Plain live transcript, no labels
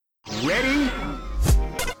Ready?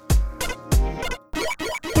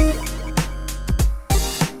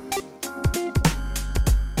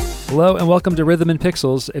 Hello and welcome to Rhythm and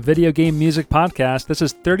Pixels, a video game music podcast. This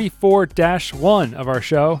is 34-1 of our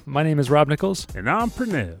show. My name is Rob Nichols. And I'm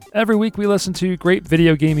Pernell. Every week we listen to great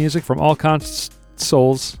video game music from all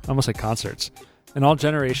consoles, I almost say concerts, and all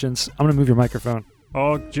generations. I'm going to move your microphone.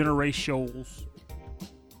 All generations.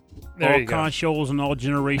 There all you go. consoles and all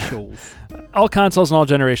generations. All consoles and all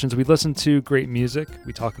generations. We listen to great music.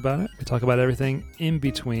 We talk about it. We talk about everything in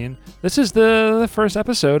between. This is the first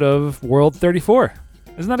episode of World 34.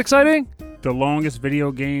 Isn't that exciting? The longest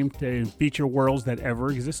video game to feature worlds that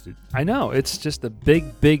ever existed. I know. It's just a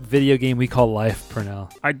big video game we call life,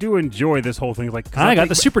 Pernell. I do enjoy this whole thing. I got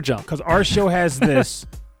the super jump. Because our show has this.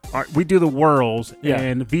 We do the worlds, Yeah.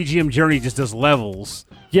 and VGM Journey just does levels.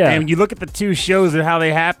 Yeah. And when you look at the two shows and how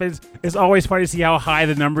they happen, it's always funny to see how high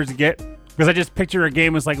the numbers get. Because I just picture a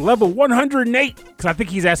game as like level 108. Because I think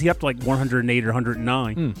he's actually up to like 108 or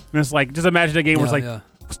 109. And it's like, just imagine a game where it's like,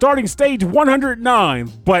 starting stage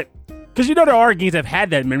 109, but because there are games that have had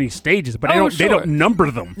that many stages, but they don't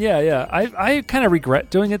number them. Yeah. I kind of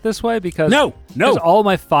regret doing it this way because No. all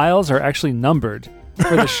my files are actually numbered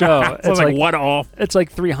for the show. So it's like what off? It's like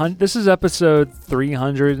 300. This is episode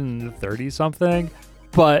 330 something,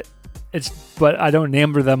 but I don't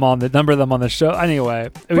number them on the show anyway.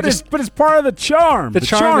 But it's part of the charm. The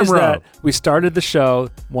charm is Rob. that we started the show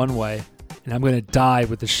one way. And I'm going to die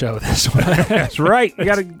with the show this way. That's right.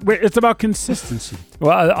 It's about consistency.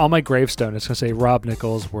 Well, on my gravestone, it's going to say Rob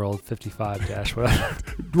Nichols, World 55-whatever.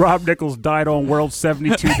 Rob Nichols died on World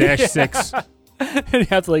 72-6. And you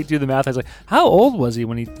have to do the math. I was like, how old was he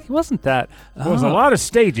when he wasn't that? There was a lot of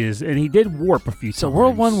stages, and he did warp a few times. So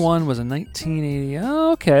World 1-1 was in 1980.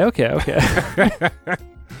 Oh, okay.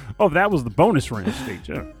 Oh, that was the bonus round stage.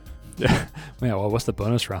 Yeah. Well, what's the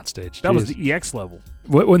bonus round stage? That was the EX level.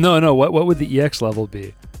 No. What would the EX level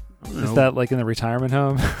be? Is that like in the retirement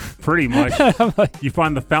home? Pretty much. You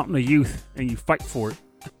find the fountain of youth and you fight for it.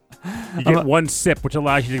 You get one sip, which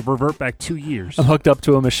allows you to revert back 2 years. I'm hooked up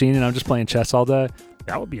to a machine and I'm just playing chess all day.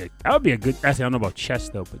 That would be a good. Actually, I don't know about chess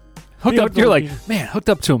though, but You're like, man, hooked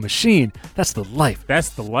up to a machine. That's the life. That's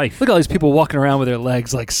the life. Look at all these people walking around with their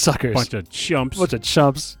legs like suckers. Bunch of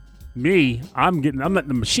chumps. Me, I'm letting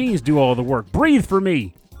the machines do all the work. Breathe for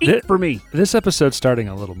me. Eat for me. This episode's starting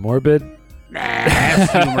a little morbid. Nah,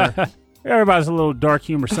 that's humor. Everybody's a little dark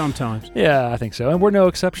humor sometimes. Yeah, I think so. And we're no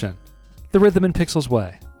exception. The Rhythm and Pixels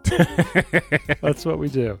way. That's what we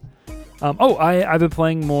do. I've been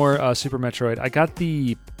playing more Super Metroid. I got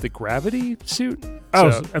the gravity suit.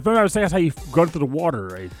 If I'm not mistaken, that's how you go through the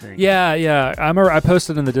water, I think. Yeah. I remember I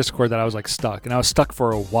posted in the Discord that I was like stuck, and I was stuck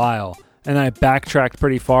for a while. And then I backtracked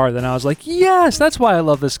pretty far. Then I was like, yes, that's why I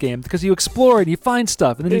love this game. Because you explore and you find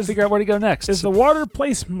stuff. And then you figure out where to go next. Is the water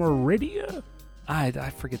place Meridia?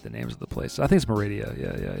 I forget the names of the place. I think it's Meridia.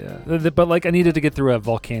 Yeah. But I needed to get through a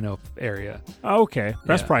volcano area. Oh, okay.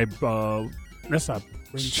 That's probably, that's not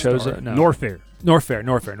Chozo. No. Norfair.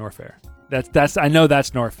 That's I know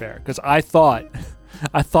that's Norfair. Because I thought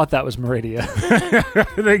that was Meridia.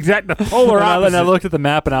 The polar opposite. And I looked at the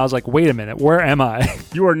map and I was like, wait a minute, where am I?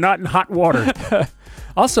 You are not in hot water.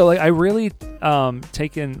 Also, I really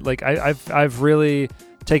I've really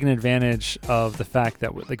taken advantage of the fact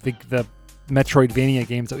that the Metroidvania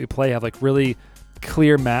games that we play have really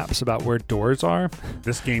clear maps about where doors are.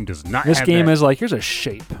 This game does not. This game is here's a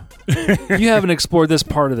shape. You haven't explored this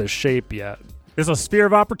part of the shape yet. It's a sphere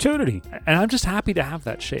of opportunity, and I'm just happy to have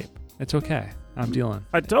that shape. It's okay. I'm dealing.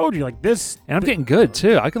 I told you, this. And I'm getting good,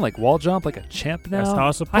 too. I can, wall jump like a champ now. That's how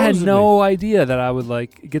it's supposed I had to no idea that I would,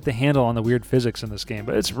 get the handle on the weird physics in this game,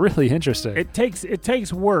 but it's really interesting. It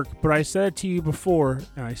takes work, but I said it to you before,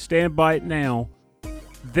 and I stand by it now.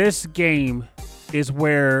 This game is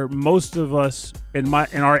where most of us, in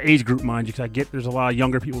our age group, mind you, because I get there's a lot of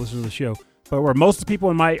younger people listening to the show, but where most of the people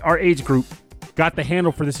in our age group got the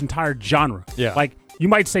handle for this entire genre. Yeah. You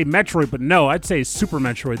might say Metroid, but no, I'd say Super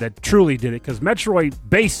Metroid that truly did it, because Metroid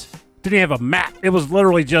base didn't have a map. It was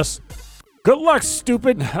literally just, good luck,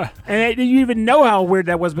 stupid. And you even know how weird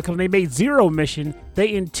that was, because when they made Zero Mission,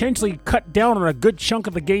 they intentionally cut down on a good chunk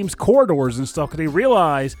of the game's corridors and stuff, because they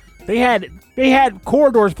realized they had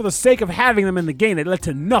corridors for the sake of having them in the game that led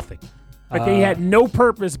to nothing. They had no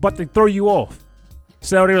purpose but to throw you off.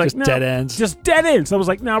 So they were just dead ends. Just dead ends. So I was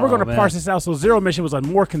like, we're going to parse this out. So Zero Mission was a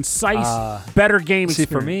more concise, better game experience.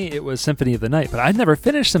 See, for me, it was Symphony of the Night, but I'd never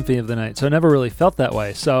finished Symphony of the Night, so I never really felt that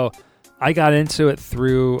way. So I got into it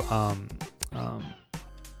through, I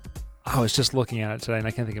was just looking at it today, and I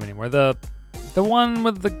can't think of it anymore. The one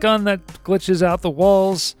with the gun that glitches out the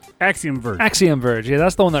walls. Axiom Verge. Axiom Verge. Yeah,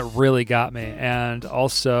 that's the one that really got me. And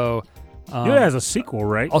also, It has a sequel,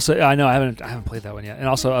 right? also I know I haven't played that one yet. And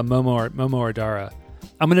also a Momo Ardara.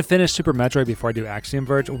 I'm gonna finish Super Metroid before I do Axiom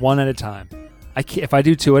Verge, one at a time. If I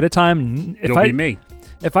do two at a time, It'll be me.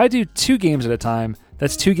 If I do 2 games at a time,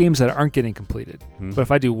 that's 2 games that aren't getting completed. But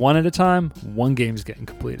if I do one at a time, 1 game's getting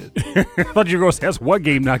completed. I thought you were going to ask what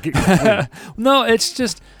game not getting completed. No, it's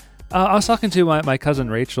just I was talking to my cousin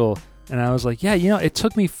Rachel, and I was like, yeah, it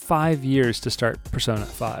took me 5 years to start Persona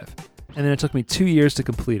 5, and then it took me 2 years to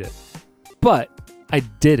complete it. But I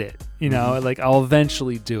did it. Like I'll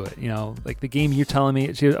eventually do it. Like the game you're telling me.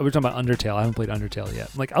 We're talking about Undertale. I haven't played Undertale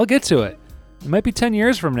yet. I'm like, I'll get to it. It might be 10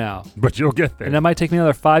 years from now. But you'll get there. And that might take me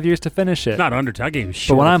another 5 years to finish it. Not Undertale. Game is shit.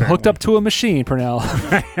 But when I'm apparently. hooked up to a machine, Pernell,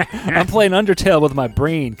 I'm playing Undertale with my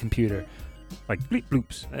brain computer. Like bleep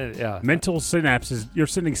bloops. Yeah. Mental synapses. You're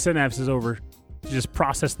sending synapses over to just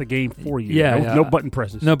process the game for you. Yeah. No button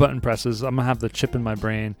presses. No button presses. I'm going to have the chip in my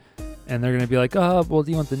brain. And they're going to be like, oh, well,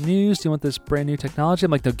 do you want the news? Do you want this brand new technology?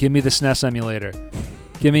 I'm like, no, give me the SNES emulator.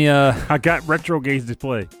 Give me a... I got retro games to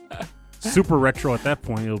play. Super retro at that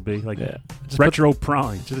point it'll be. Like Just retro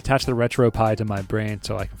prime. Just attach the retro pie to my brain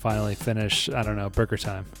so I can finally finish, I don't know, Burger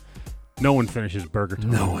Time. No one finishes Burger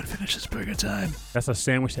Time. No one finishes Burger Time. That's a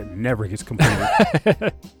sandwich that never gets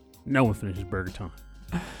completed. No one finishes Burger Time.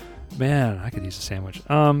 Man, I could use a sandwich.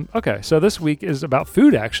 Okay, so this week is about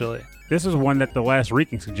food, actually. This is one that the last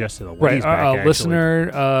Reeking suggested a ways Right, back, actually.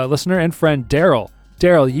 listener and friend Daryl.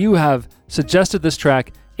 Daryl, you have suggested this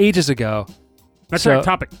track ages ago. That's So- our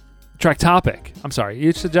topic. Track topic. I'm sorry.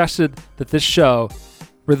 You suggested that this show,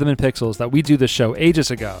 Rhythm and Pixels, that we do this show ages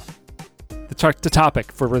ago. The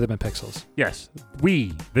topic for Rhythm and Pixels. Yes.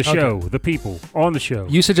 We, the show, the people on the show.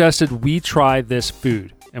 You suggested we try this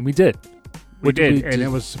food, and we did. We did, and it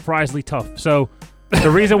was surprisingly tough. So the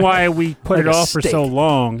reason why we put Like it a off for so steak.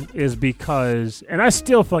 long is because, and I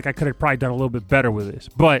still feel like I could have probably done a little bit better with this,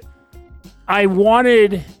 but I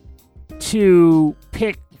wanted to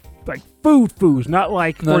pick like foods, not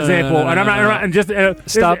like, for example, and I'm not, and just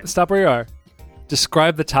Stop where you are.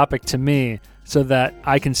 Describe the topic to me so that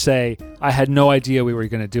I can say I had no idea we were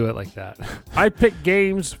going to do it like that. I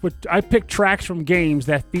pick tracks from games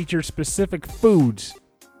that feature specific foods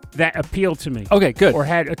that appeal to me. Okay, good. Or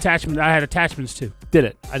had attachments to. Did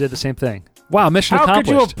it. I did the same thing. Wow, mission How accomplished.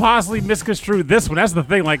 could you have possibly misconstrued this one? That's the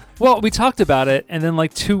thing. Like, Well, we talked about it, and then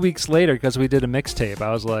like 2 weeks later, because we did a mixtape,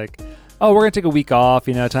 I was like, oh, we're going to take a week off,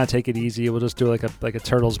 trying to take it easy. We'll just do like a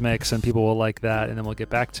Turtles mix, and people will like that, and then we'll get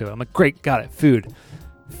back to it. I'm like, great, got it. Food.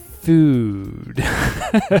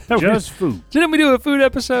 just food. Didn't we do a food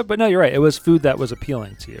episode? But no, you're right. It was food that was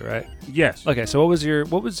appealing to you, right? Yes. Okay, so what was your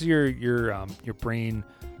brain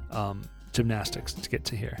gymnastics to get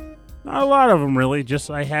to here? Not a lot of them, really.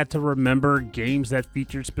 Just I had to remember games that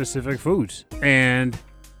featured specific foods. And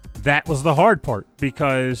that was the hard part,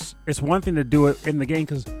 because it's one thing to do it in the game,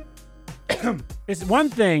 because it's one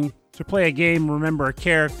thing to play a game, remember a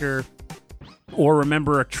character, or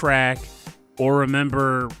remember a track, or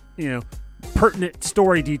remember, pertinent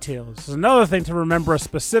story details. It's another thing to remember a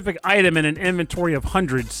specific item in an inventory of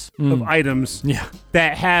hundreds of items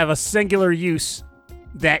that have a singular use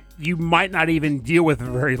that you might not even deal with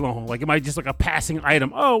for very long. Like, it might just like a passing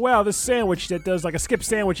item. Oh, wow, this sandwich that does like a skip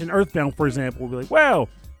sandwich in Earthbound, for example, will be like, wow,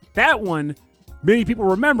 that one many people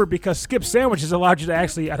remember because skip sandwiches allowed you to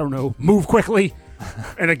actually, move quickly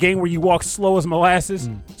in a game where you walk slow as molasses.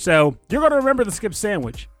 So you're going to remember the skip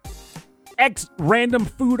sandwich. X random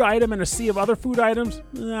food item in a sea of other food items?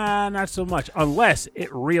 Nah, not so much, unless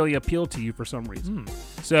it really appealed to you for some reason.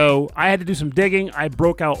 So I had to do some digging. I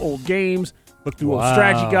broke out old games, looked through old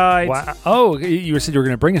strategy guides. Wow. Oh, you said you were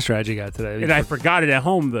going to bring a strategy guide today. And I forgot it at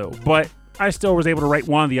home, though. But I still was able to write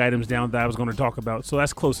one of the items down that I was going to talk about, so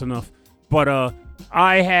that's close enough. But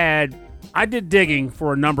I did digging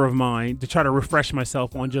for a number of mine to try to refresh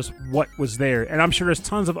myself on just what was there. And I'm sure there's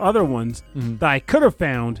tons of other ones that I could have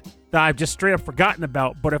found that I've just straight up forgotten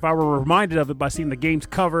about. But if I were reminded of it by seeing the game's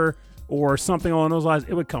cover or something along those lines,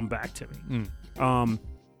 it would come back to me.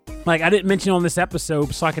 Like I didn't mention on this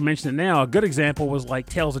episode, so I can mention it now. A good example was like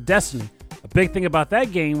Tales of Destiny. A big thing about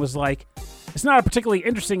that game was like, it's not a particularly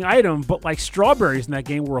interesting item, but like strawberries in that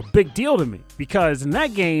game were a big deal to me. Because in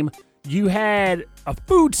that game, you had a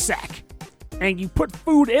food sack. And you put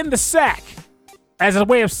food in the sack as a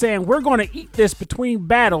way of saying, we're going to eat this between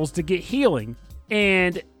battles to get healing.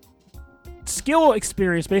 And skill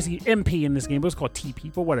experience, basically MP in this game, it was called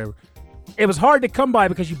TP, but whatever. It was hard to come by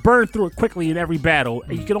because you burn through it quickly in every battle.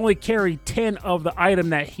 And you can only carry 10 of the item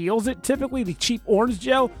that heals it, typically the cheap orange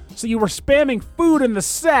gel. So you were spamming food in the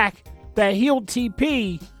sack that healed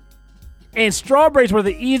TP, and strawberries were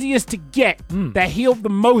the easiest to get that healed the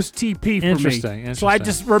most TP for me. Interesting. So I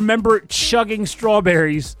just remember chugging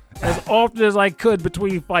strawberries as often as I could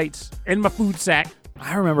between fights in my food sack.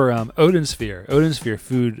 I remember Odin Sphere. Odin Sphere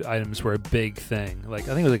food items were a big thing. Like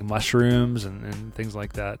I think it was like mushrooms and things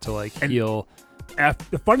like that to like heal.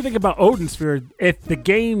 The funny thing about Odin Sphere, if the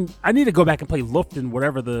game, I need to go back and play Luften,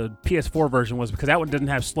 whatever the PS4 version was, because that one didn't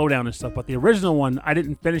have slowdown and stuff. But the original one, I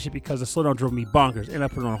didn't finish it because the slowdown drove me bonkers, and I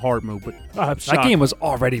put it on hard mode. But that game was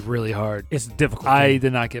already really hard. It's difficult. I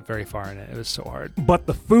did not get very far in it. It was so hard. But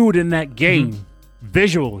the food in that game,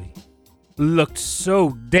 visually, looked so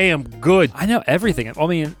damn good. I know everything. I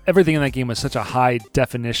mean, everything in that game was such a high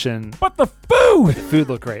definition. But the food! The food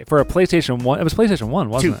looked great. For a PlayStation 1, it was PlayStation 1,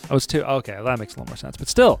 wasn't it? It was 2. Okay, well, that makes a little more sense. But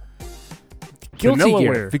still, Guilty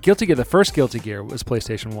Gear. The first Guilty Gear was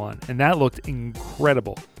PlayStation 1, and that looked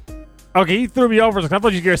incredible. Okay, you threw me over. I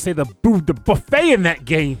thought you were going to say the buffet in that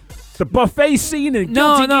game. The buffet scene in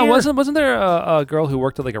Guilty Gear. No, wasn't there a girl who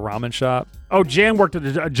worked at like a ramen shop? Oh, Jan worked at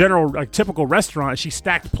a general, typical restaurant. She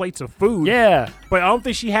stacked plates of food. Yeah. But I don't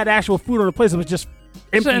think she had actual food on the place. It was just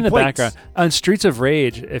empty in the plates. background. On Streets of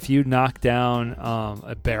Rage, if you knock down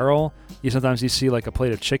a barrel, sometimes you see like a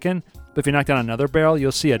plate of chicken. But if you knock down another barrel,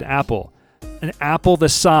 you'll see an apple. An apple the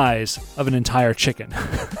size of an entire chicken.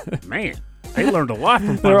 Man, they learned a lot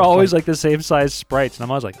from They're always like the same size sprites. And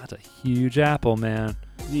I'm always like, that's a huge apple, man.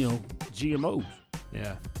 GMOs.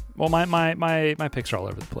 Yeah. Well, my picks are all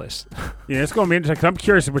over the place. Yeah, it's going to be interesting. 'Cause I'm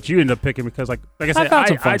curious what you end up picking because, like I said,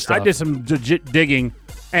 I did some legit digging,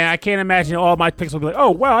 and I can't imagine all my picks will be like,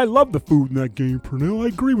 oh, wow, I love the food in that game, Pernell. I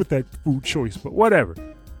agree with that food choice, but whatever.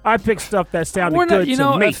 I picked stuff that sounded good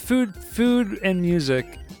to me. Food and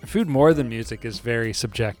music, food more than music is very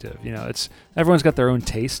subjective. It's everyone's got their own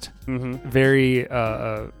taste, very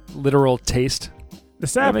literal taste. The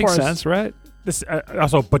sad that makes part sense, right? This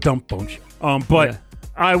also badump bunch. But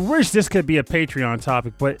I wish this could be a Patreon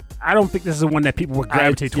topic, but I don't think this is one that people would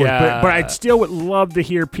gravitate towards. But I still would love to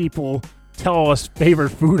hear people tell us favorite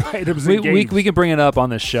food items in games. We can bring it up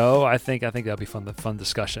on the show. I think that'll be fun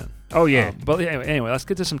discussion. Oh yeah. But anyway, let's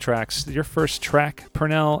get to some tracks. Your first track,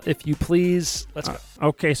 Pernell, if you please. Let's go.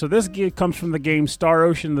 Okay, so this comes from the game Star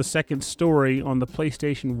Ocean: The Second Story on the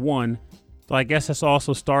PlayStation 1. So I guess that's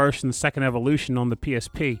also Star Ocean: The Second Evolution on the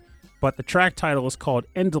PSP. But the track title is called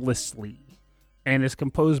Endlessly, and it's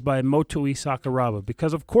composed by Motoi Sakuraba,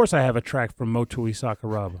 because of course I have a track from Motoi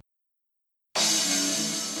Sakuraba.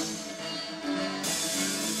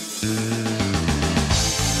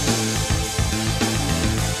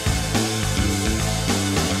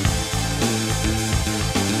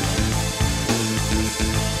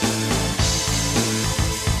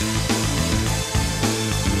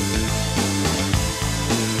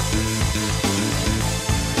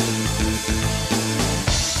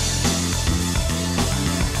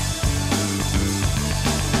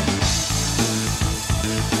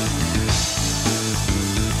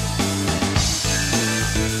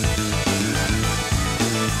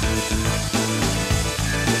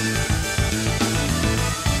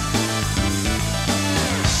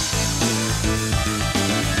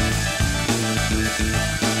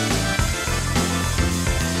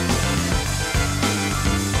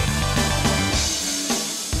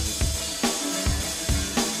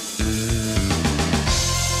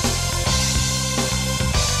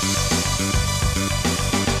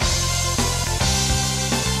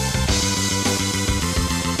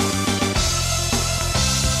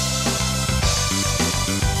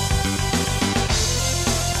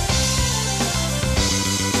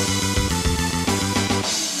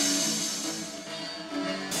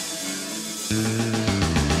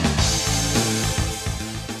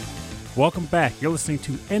 Welcome back. You're listening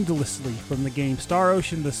to Endlessly from the game Star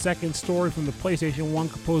Ocean: The Second Story from the PlayStation 1,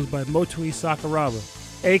 composed by Motoi Sakuraba,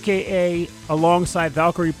 a.k.a. alongside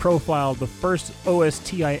Valkyrie Profile, the first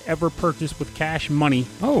OST I ever purchased with cash money.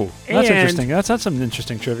 Oh, that's interesting. That's some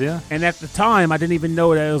interesting trivia. And at the time, I didn't even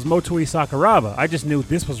know that it was Motoi Sakuraba. I just knew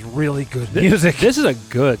this was really good music. This is a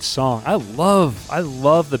good song. I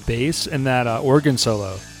love the bass and that organ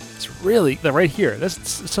solo. It's really right here. This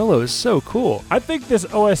solo is so cool. I think this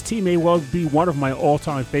OST may well be one of my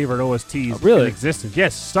all-time favorite OSTs in existence.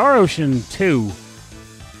 Yes, Star Ocean 2.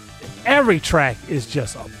 Every track is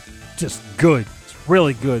just good. It's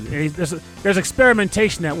really good. And there's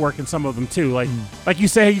experimentation at work in some of them too. Like you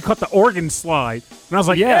say, you cut the organ slide, and I was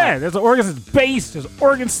like, yeah there's an organ, there's bass, there's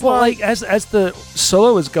organ slide. Well, like as the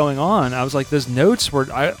solo was going on, I was like, those notes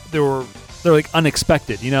they're like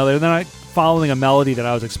unexpected. They're not following a melody that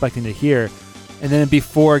I was expecting to hear, and then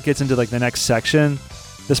before it gets into like the next section,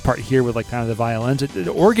 this part here with like kind of the violins,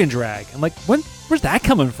 the organ drag. I'm like, where's that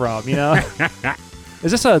coming from? You know,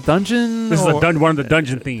 is this a dungeon? This is one of the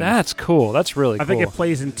dungeon themes. That's cool. That's really cool. I think it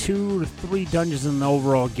plays in 2 to 3 dungeons in the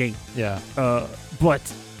overall game. Yeah. But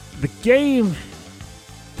the game,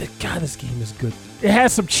 God, this game is good. It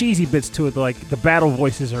has some cheesy bits to it. Like the battle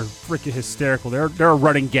voices are freaking hysterical. They're a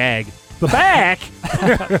running gag. The back,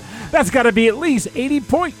 that's got to be at least 80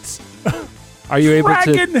 points. Are you able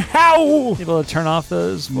Dragon Howl? to turn off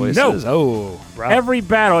those voices? No. Oh, right. Every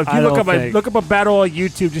battle. If you look up a battle on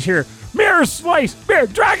YouTube, just hear Mirror Slice,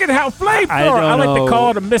 Dragon Howl, Flamethrower. I like to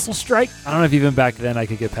call it a missile strike. I don't know if even back then I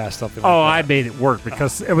could get past something. Oh, like that. I made it work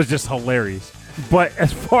because it was just hilarious. But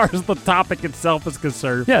as far as the topic itself is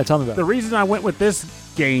concerned, yeah, tell me about it. The reason I went with this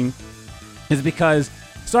game is because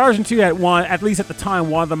Star Ocean 2 had one, at least at the time,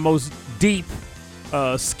 one of the most deep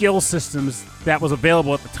skill systems that was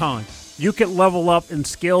available at the time. You could level up in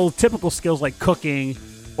typical skills like cooking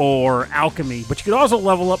or alchemy, but you could also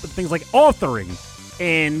level up in things like authoring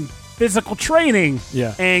and physical training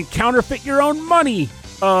and counterfeit your own money,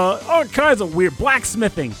 all kinds of weird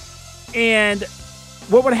blacksmithing. And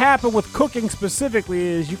what would happen with cooking specifically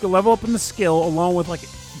is you could level up in the skill along with like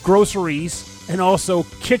groceries and also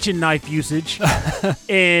kitchen knife usage.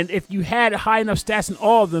 And if you had high enough stats in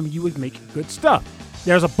all of them, you would make good stuff.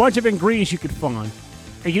 There's a bunch of ingredients you could find.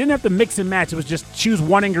 And you didn't have to mix and match. It was just choose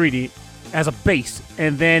one ingredient as a base.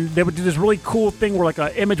 And then they would do this really cool thing where like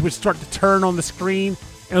an image would start to turn on the screen.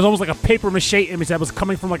 And it was almost like a paper mache image that was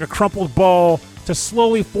coming from like a crumpled ball to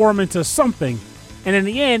slowly form into something. And in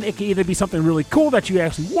the end, it could either be something really cool that you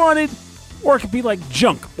actually wanted, or it could be like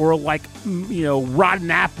junk or like,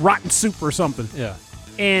 rotten soup or something. Yeah.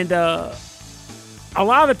 And a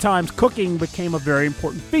lot of the times, cooking became a very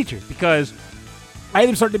important feature because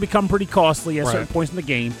items started to become pretty costly at certain points in the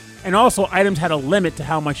game. And also, items had a limit to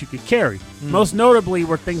how much you could carry. Most notably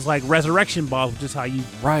were things like resurrection balls, which is how you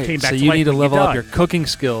came back to life. So you need to level up your cooking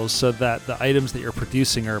skills so that the items that you're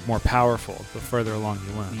producing are more powerful the further along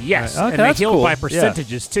you went. Yes, right. Okay, and they heal cool. by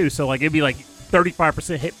percentages too. So like it'd be like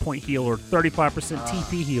 35% hit point heal or 35%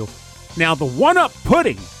 TP heal. Now the 1-up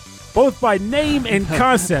pudding, both by name and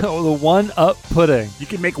concept. Oh, the 1-up pudding. You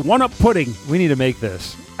can make 1-up pudding. We need to make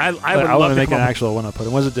this. I would want love to make an come up actual 1-up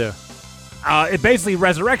pudding. What does it do? It basically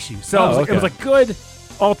resurrects you. So it was a good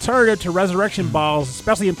alternative to resurrection balls,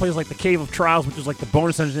 especially in places like the Cave of Trials, which is like the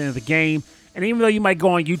bonus engine of the game. And even though you might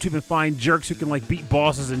go on YouTube and find jerks who can like beat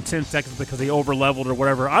bosses in 10 seconds because they over-leveled or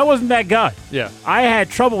whatever, I wasn't that guy. Yeah. I had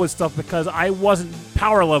trouble with stuff because I wasn't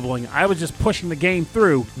power leveling. I was just pushing the game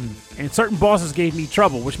through, and certain bosses gave me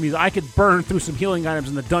trouble, which means I could burn through some healing items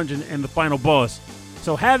in the dungeon and the final boss.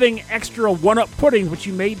 So having extra 1-up puddings, which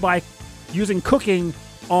you made by using cooking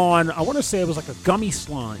on, I want to say it was like a gummy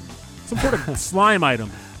slime, some sort of slime item.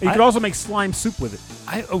 And you could also make slime soup with it.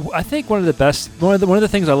 I think one of the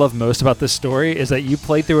things I love most about this story is that you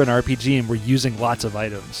played through an RPG and were using lots of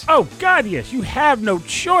items. Oh God, yes, you have no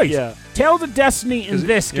choice. Yeah. Tales of Destiny in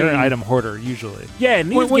this game. You're an item hoarder usually. Yeah, in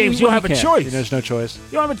these games you don't have a choice. There's no choice.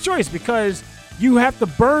 You don't have a choice because you have to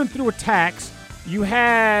burn through attacks.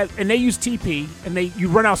 And they use TP, and you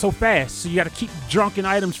run out so fast, so you got to keep drunken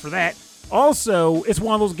items for that. Also, it's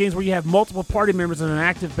one of those games where you have multiple party members in an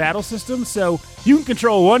active battle system, so you can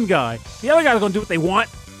control one guy. The other guy's going to do what they want,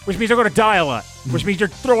 which means they're going to die a lot, which means you're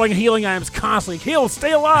throwing healing items constantly. Heal,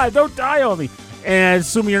 stay alive, don't die on me. And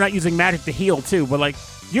assuming you're not using magic to heal, too, but like,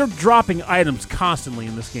 you're dropping items constantly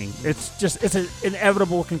in this game. It's an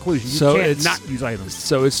inevitable conclusion. You can't not use items.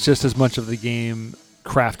 So it's just as much of the game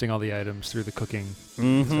crafting all the items through the cooking.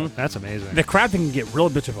 So that's amazing. The crafting can get real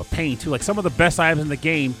bitch of a pain, too. Like, some of the best items in the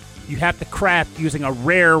game, you have to craft using a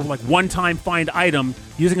rare, like, one-time find item,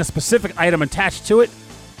 using a specific item attached to it,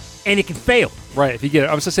 and it can fail. Right. If you get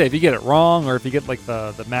it wrong, or if you get like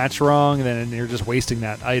the match wrong, then you're just wasting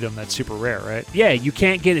that item that's super rare, right? Yeah, you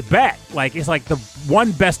can't get it back. Like, it's like the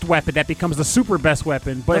one best weapon that becomes the super best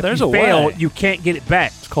weapon, but if you fail, you can't get it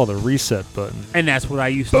back. It's called a reset button. And that's what I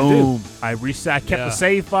used to do. I kept the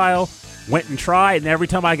save file, went and tried, and every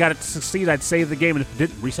time I got it to succeed, I'd save the game, and if it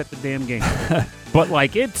didn't, reset the damn game. But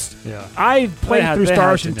like, I played through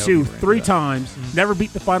Star Ocean 2 3 times, never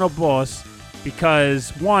beat the final boss,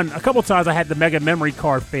 because a couple times I had the Mega Memory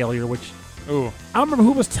Card failure, which I don't remember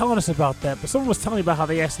who was telling us about that, but someone was telling me about how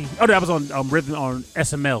they actually. Oh, that was on Rhythm on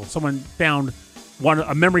SML. Someone found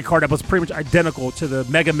a memory card that was pretty much identical to the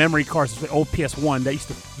Mega Memory cards of the old PS1 that used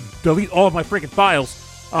to delete all of my freaking files.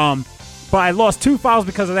 But I lost 2 files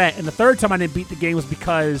because of that, and the third time I didn't beat the game was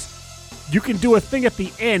because you can do a thing at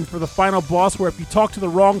the end for the final boss where if you talk to the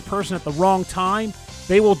wrong person at the wrong time,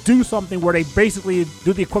 they will do something where they basically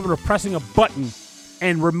do the equivalent of pressing a button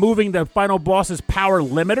and removing the final boss's power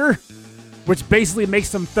limiter, which basically makes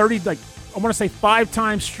them 30, like I want to say 5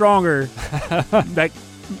 times stronger like,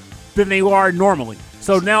 than they are normally.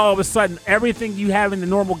 So now all of a sudden, everything you have in the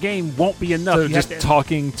normal game won't be enough. So you just have to,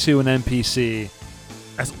 talking to an NPC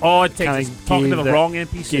that's all it takes. kinda Is talking to gave the wrong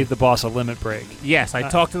NPC. gave the boss a limit break. Yes, I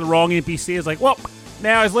talked to the wrong NPC. It's like, well,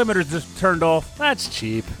 now his limiter's just turned off. That's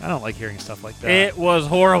cheap. I don't like hearing stuff like that. It was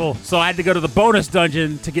horrible. So I had to go to the bonus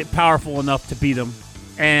dungeon to get powerful enough to beat him.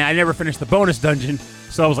 And I never finished the bonus dungeon.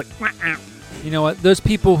 So I was like, "Wah-ah." You know what? Those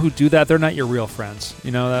people who do that, they're not your real friends.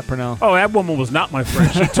 You know that, Pernell? Oh, that woman was not my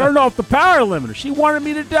friend. She turned off the power limiter. She wanted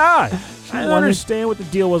me to die. I don't understand what the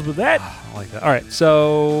deal was with that. I don't like that. All right,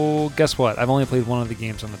 so guess what? I've only played one of the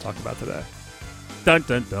games I'm going to talk about today. Dun,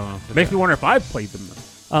 dun, dun. Makes me wonder if I've played them,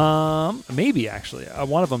 though. Maybe, actually.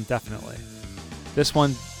 One of them, definitely. This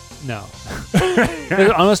one, no. I'm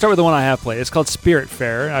going to start with the one I have played. It's called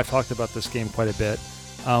Spiritfarer. I've talked about this game quite a bit.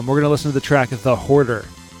 We're going to listen to the track The Hoarder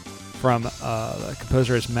from the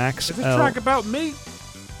composer is Max Is this L. track about me?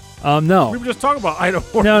 No. We were just talking about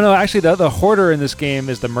Idaho. No. Actually, the hoarder in this game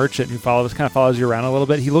is the merchant who kind of follows you around a little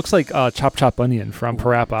bit. He looks like Chop Chop Onion from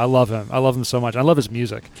Parappa. I love him. I love him so much. I love his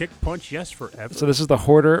music. Kick, punch, yes, forever. So this is the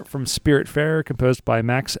hoarder from Spiritfarer, composed by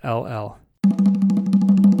Max LL.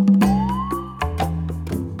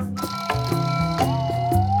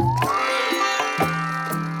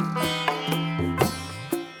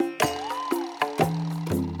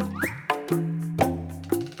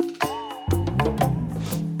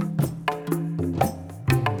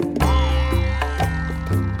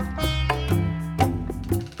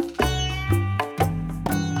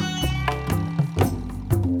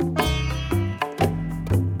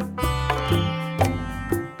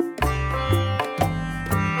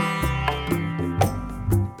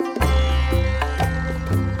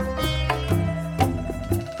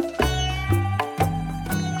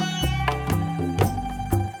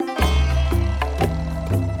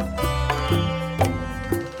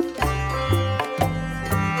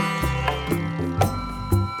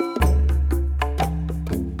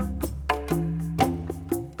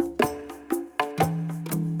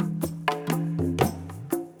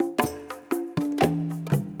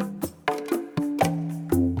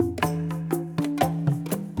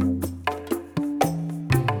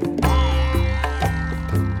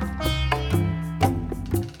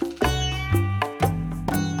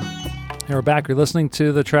 And we're back. You're listening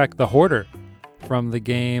to the track The Hoarder from the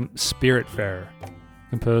game Spiritfarer,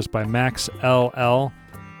 composed by Max LL.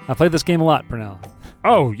 I played this game a lot, Pernell.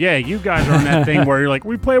 Oh, yeah, you guys are on that thing where you're like,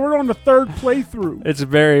 we're on the 3rd playthrough. It's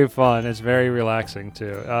very fun. It's very relaxing,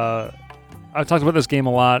 too. I've talked about this game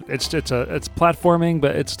a lot. It's platforming,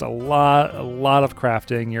 but it's a lot of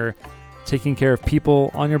crafting. You're taking care of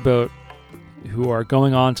people on your boat who are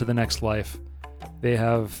going on to the next life. They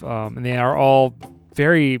have, and they are all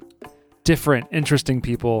very different, interesting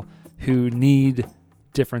people who need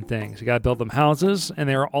different things. You got to build them houses, and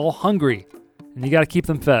they're all hungry, and you got to keep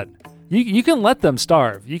them fed. You can let them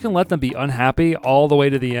starve. You can let them be unhappy all the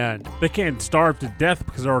way to the end. They can't starve to death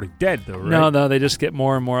because they're already dead, though, right? No, they just get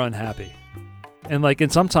more and more unhappy. And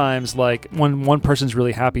sometimes when one person's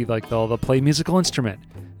really happy, they'll play a musical instrument,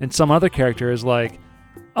 and some other character is like,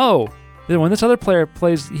 oh, when this other player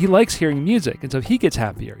plays, he likes hearing music, and so he gets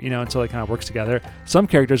happier, and so it kind of works together. Some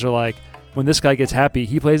characters are like, when this guy gets happy,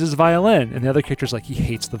 he plays his violin, and the other character's like, he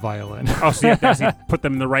hates the violin. Oh, so you have to put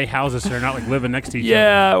them in the right houses so they're not living next to each other.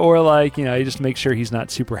 Yeah, or you just make sure he's not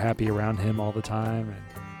super happy around him all the time.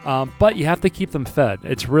 But you have to keep them fed.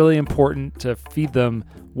 It's really important to feed them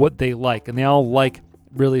what they like, and they all like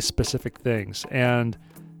really specific things. And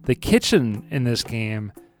the kitchen in this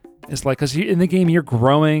game is because in the game you're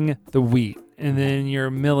growing the wheat, and then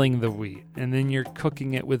you're milling the wheat, and then you're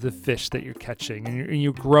cooking it with the fish that you're catching, and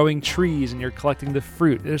you're growing trees, and you're collecting the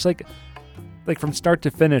fruit. There's like from start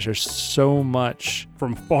to finish, there's so much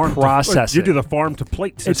from farm processing. You do the farm to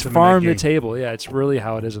plate system. It's farm to table. Yeah, it's really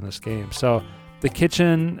how it is in this game. So the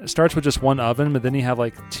kitchen starts with just one oven, but then you have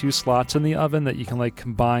 2 slots in the oven that you can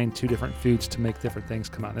combine 2 different foods to make different things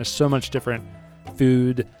come out. There's so much different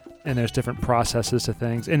food, and there's different processes to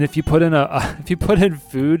things. And if you put in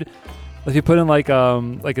food, if you put in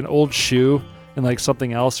an old shoe and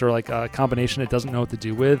something else, or a combination it doesn't know what to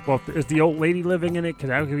do with. Well, is the old lady living in it? Because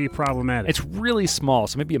that would be problematic. It's really small,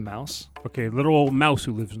 so maybe a mouse. Okay, little old mouse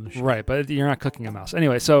who lives in the shoe. Right, but you're not cooking a mouse.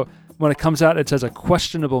 Anyway, so when it comes out, it says a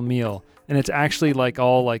questionable meal. And it's actually like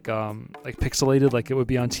all like pixelated, like it would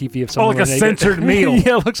be on TV if someone. like a censored meal.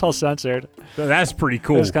 Yeah, it looks all censored. So that's pretty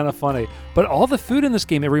cool. It's kind of funny. But all the food in this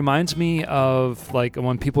game, it reminds me of like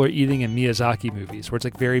when people are eating in Miyazaki movies, where it's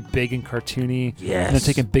like very big and cartoony. Yes. And they're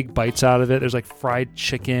taking big bites out of it. There's like fried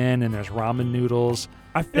chicken and there's ramen noodles.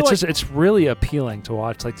 I feel It's really appealing to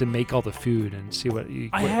watch, like to make all the food and see what you.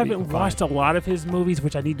 I haven't watched a lot of his movies,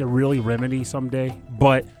 which I need to really remedy someday.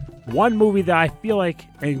 But one movie that I feel like,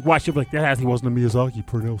 and watch it like that, he wasn't a Miyazaki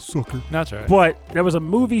Purnell sucker. That's right. But there was a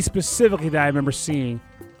movie specifically that I remember seeing,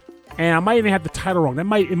 and I might even have the title wrong. It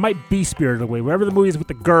might be Spirited Away. Whatever the movie is with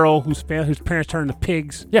the girl whose parents turn into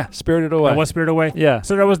pigs. Yeah, Spirited Away. That was Spirited Away. Yeah.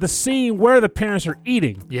 So there was the scene where the parents are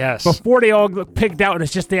eating. Yes. Before they all look pigged out, and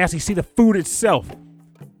it's just they actually see the food itself.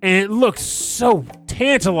 And it looks so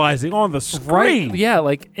tantalizing on the screen. Right. Yeah,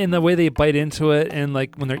 like in the way they bite into it, and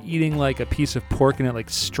like when they're eating like a piece of pork and it like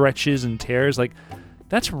stretches and tears, like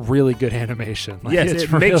that's really good animation. Like, Yes, it's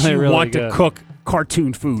it makes you really want good. to cook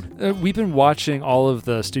cartoon food. We've been watching all of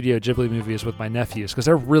the Studio Ghibli movies with my nephews because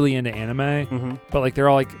they're really into anime. But like they're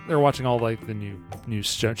watching all like the new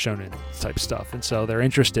shonen type stuff, and so they're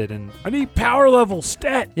interested in. I need power level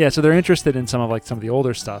stat. Yeah, so they're interested in some of the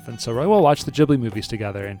older stuff, and so we'll watch the Ghibli movies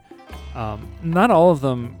together, and not all of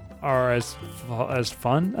them are as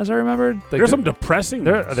fun as I remembered. Like, There's some depressing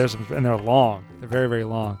ones. There's some, and they're long. They're very, very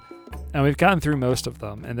long. And we've gotten through most of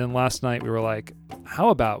them. And then last night we were like, how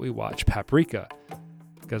about we watch Paprika?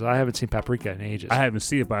 Because I haven't seen Paprika in ages. I haven't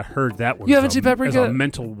seen it, but I heard that one. You haven't seen Paprika? It's a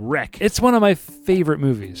mental wreck. It's one of my favorite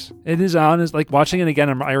movies. It is honest. Like watching it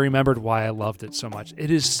again, I remembered why I loved it so much. It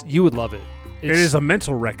is. You would love it. It is a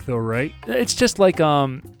mental wreck, though, right? It's just like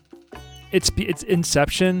it's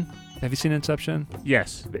Inception. Have you seen Inception?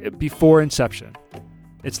 Yes. Before Inception.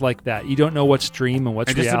 It's like that. You don't know what's dream and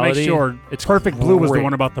what's And just reality. to make sure, it's Perfect Blue was the great.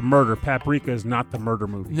 one about the murder. Paprika is not the murder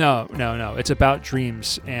movie. No. It's about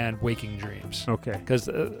dreams and waking dreams. Okay. Because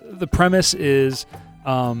the premise is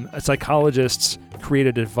psychologists create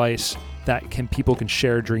a device that people can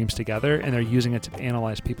share dreams together, and they're using it to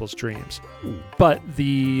analyze people's dreams. But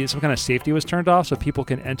some kind of safety was turned off, so people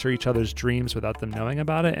can enter each other's dreams without them knowing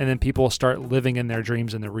about it, and then people start living in their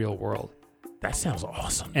dreams in the real world. That sounds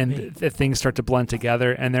awesome. And things start to blend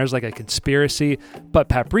together, and there's like a conspiracy. But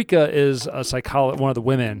Paprika is one of the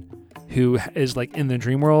women who is like in the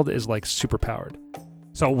dream world is like super powered.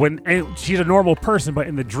 So and she's a normal person, but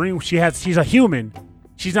in the dream, she's a human.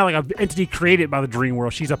 She's not like an entity created by the dream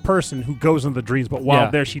world. She's a person who goes into the dreams, but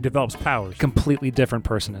while there, she develops powers. Completely different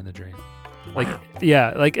person in the dream. Like,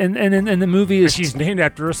 yeah, like, and the movie is... She's named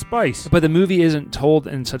after a spice. But the movie isn't told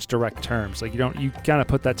in such direct terms. Like, you kind of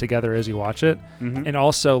put that together as you watch it. Mm-hmm. And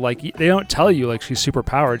also, like, they don't tell you, like, she's super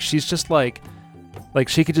powered. She's just, like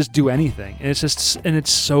she could just do anything. And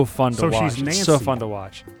it's so fun to watch. She's Nancy. It's so fun to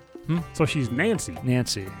watch. So she's Nancy.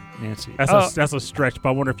 Nancy. That's a stretch, but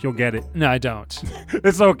I wonder if you'll get it. No, I don't.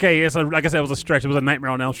 It's okay. Like I said, it was a stretch. It was a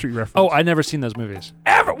Nightmare on Elm Street reference. Oh, I've never seen those movies.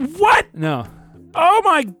 Ever? What? No. Oh,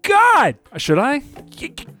 my God. Should I?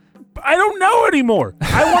 I don't know anymore.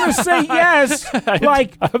 I want to say yes.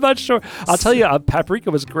 I'm not sure. I'll tell you,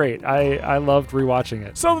 Paprika was great. I loved rewatching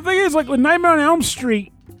it. So the thing is, like with Nightmare on Elm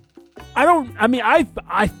Street,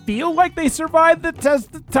 I feel like they survived the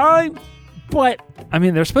test of time, but I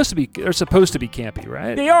mean, they're supposed to be campy,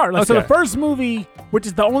 right? they are. Like, okay. So the first movie, which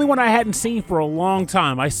is the only one I hadn't seen for a long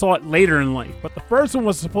time, I saw it later in life, but the first one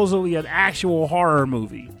was supposedly an actual horror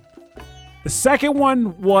movie. The second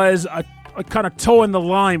one was a kind of toeing the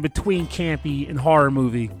line between campy and horror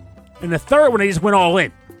movie. And the third one, they just went all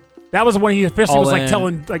in. That was when he officially All was like in.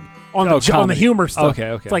 telling like on the comedy. humor stuff.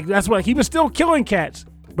 Okay. It's like that's what he was still killing cats,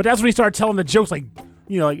 but that's when he started telling the jokes. Like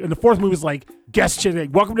like in the fourth movie was like guest check,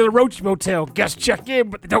 like, welcome to the Roach Motel. Guests check in,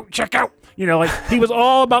 but they don't check out. Like he was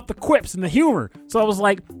all about the quips and the humor. So I was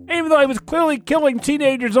like, even though he was clearly killing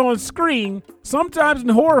teenagers on screen, sometimes in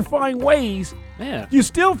horrifying ways. Man. You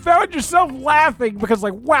still found yourself laughing because,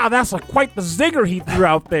 like, wow, that's quite the zinger he threw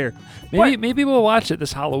out there. Maybe we'll watch it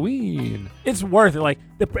this Halloween. It's worth it.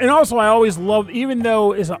 And also, I always love, even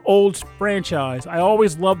though it's an old franchise, I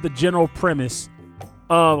always love the general premise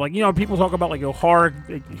of, people talk about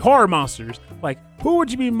horror monsters. Like, who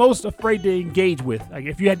would you be most afraid to engage with? Like,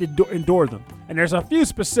 if you had to endure them. And there's a few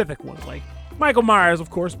specific ones, like Michael Myers, of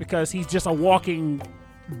course, because he's just a walking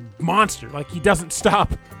monster. Like, he doesn't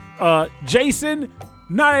stop. Jason,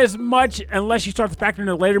 not as much unless you start to factor in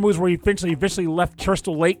the later movies where he eventually left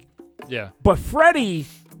Crystal Lake. Yeah. But Freddy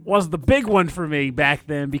was the big one for me back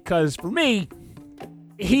then because for me,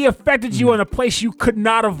 he affected you in a place you could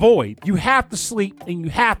not avoid. You have to sleep and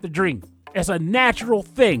you have to dream. It's a natural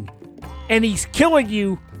thing. And he's killing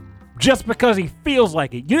you just because he feels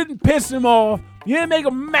like it. You didn't piss him off. You didn't make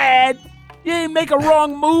him mad. You didn't make a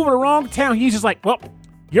wrong move in the wrong town. He's just like, well,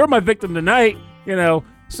 you're my victim tonight, you know.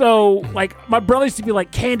 So, like, my brother used to be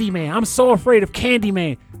like, Candyman, I'm so afraid of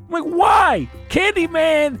Candyman. I'm like, why?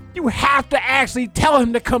 Candyman, you have to actually tell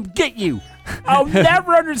him to come get you. I'll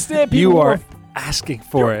never understand people. You are asking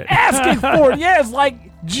for it. Asking for it. Yeah, it's like,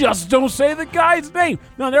 just don't say the guy's name.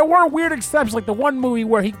 Now, there were weird exceptions, like the one movie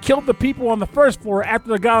where he killed the people on the first floor after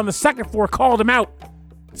the guy on the second floor called him out.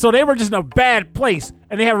 So they were just in a bad place,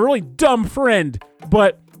 and they have a really dumb friend.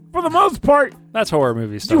 But for the most part, That's horror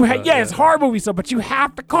movie stuff. it's horror movie stuff, but you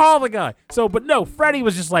have to call the guy. So, but no, Freddy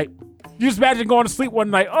was just like, you just imagine going to sleep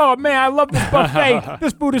one night. Oh man, I love this buffet.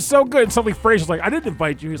 This food is so good. And suddenly Freddy's like, I didn't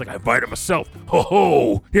invite you. He's like, I invited myself. Ho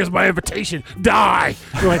ho! Here's my invitation. Die.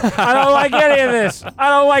 You're like, I don't like any of this. I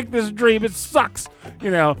don't like this dream. It sucks.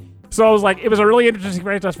 You know. So I was like, it was a really interesting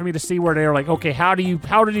franchise for me to see where they were like, okay, how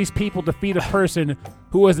do these people defeat a person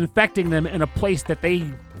who is infecting them in a place that they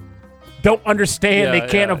don't understand, they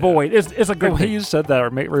can't avoid. It's a good The way thing. you said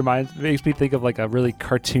that makes me think of like a really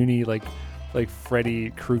cartoony like Freddy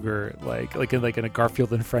Krueger, like in a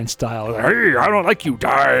Garfield and Friends style. Like, hey, I don't like you,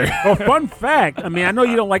 die. Well, fun fact, I mean, I know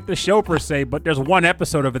you don't like the show per se, but there's one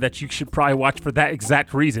episode of it that you should probably watch for that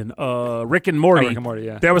exact reason. Rick and Morty. Rick and Morty,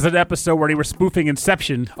 yeah. There was an episode where they were spoofing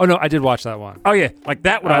Inception. Oh no, I did watch that one. Oh yeah, like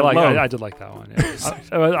that one I love. I did like that one.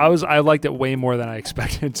 Yeah. I liked it way more than I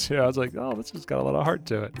expected to. I was like, oh, this has got a lot of heart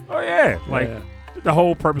to it. Oh yeah, like Yeah. the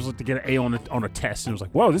whole purpose was to get an A on a test, and it was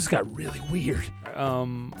like, whoa, this got really weird.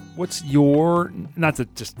 What's your, not to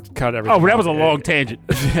just cut everything? Oh, but that was a off. long tangent.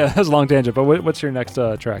 Yeah, that was a long tangent. But what's your next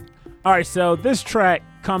track? All right, so this track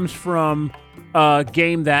comes from a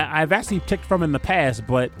game that I've actually picked from in the past,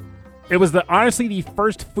 but it was honestly the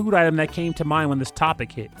first food item that came to mind when this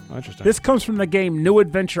topic hit. Oh, interesting. This comes from the game New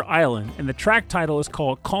Adventure Island, and the track title is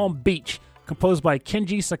called Calm Beach, composed by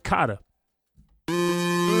Kenji Sakata.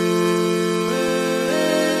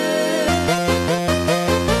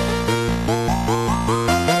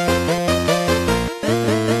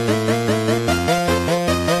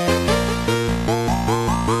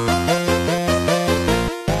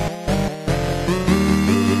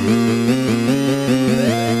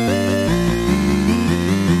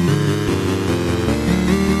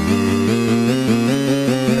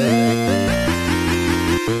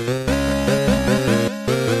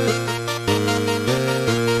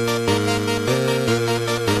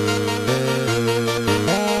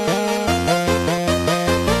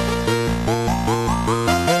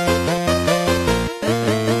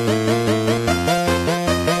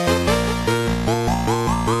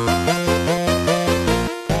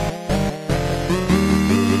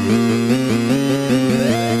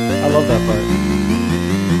 I love that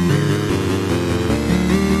part.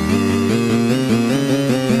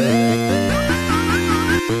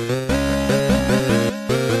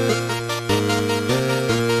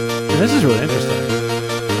 This is really interesting.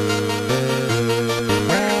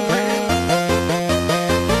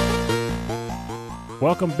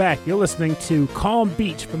 Welcome back. You're listening to Calm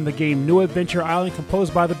Beach from the game New Adventure Island,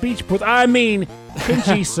 composed by the Beach Boys. I mean,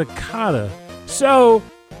 Kenji Sakata. So,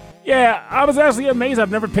 yeah, I was actually amazed. I've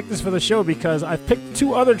never picked this for the show because I've picked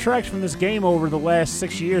 2 other tracks from this game over the last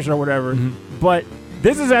 6 years or whatever. But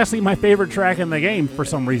this is actually my favorite track in the game for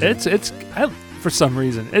some reason. For some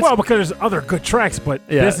reason. Well, because there's other good tracks, but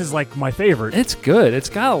Yeah. this is like my favorite. It's good. It's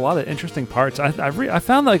got a lot of interesting parts. I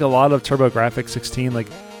found like a lot of TurboGrafx 16 like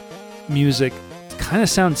music kind of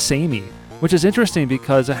sounds samey, which is interesting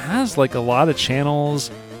because it has like a lot of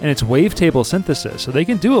channels and it's wavetable synthesis, so they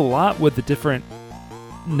can do a lot with the different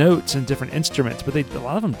notes and different instruments, but a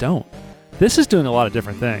lot of them don't. This is doing a lot of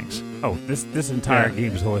different things. Oh, this entire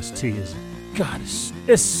game's OST is, God,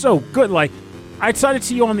 it's so good. Like, I decided to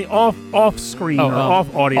see you on the off screen or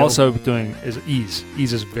off audio. Also doing is Ease.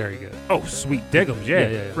 Ease is very good. Oh, sweet diggums, yeah.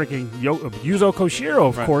 Yeah. Freaking Yuzo Koshiro,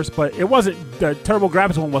 of course, but it wasn't, the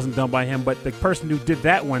TurboGrafx one wasn't done by him, but the person who did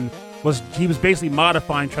that one was basically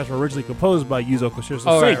modifying tracks that were originally composed by Yuzo Koshiro,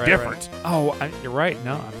 so same difference. Right. Oh, you're right.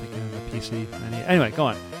 No, I'm thinking of the PC. Anyway, go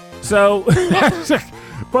on. So,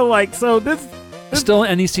 but like, so this... Still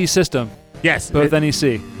an NEC system. Yes. Both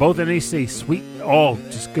NEC. Both NEC. Sweet. Oh,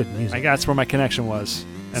 just good music. That's where my connection was,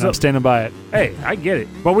 and So- I'm standing by it. Hey, I get it.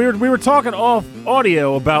 But we were talking off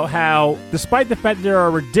audio about how, despite the fact there are a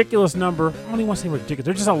ridiculous number, I don't even want to say ridiculous,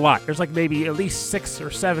 there's just a lot. There's like maybe at least 6 or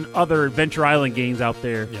 7 other Adventure Island games out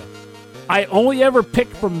there. Yeah. I only ever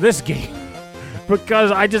picked from this game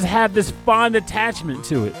because I just have this fond attachment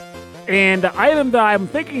to it. And the item that I'm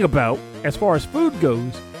thinking about, as far as food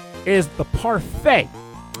goes, is the parfait.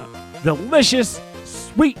 Delicious,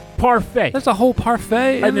 sweet parfait. There's a whole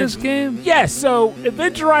parfait in And this then- game. Yes, so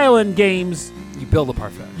Adventure Island games. You build a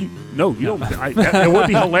parfait. You don't. It would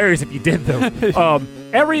be hilarious if you did though.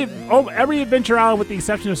 Every Adventure Island, with the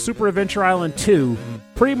exception of Super Adventure Island 2,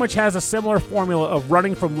 pretty much has a similar formula of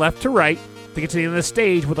running from left to right to get to the end of the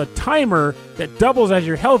stage with a timer that doubles as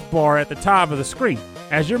your health bar at the top of the screen.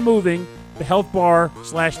 As you're moving, the health bar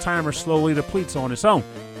 / timer slowly depletes on its own,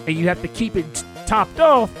 and you have to keep it topped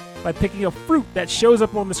off by picking a fruit that shows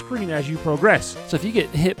up on the screen as you progress. So if you get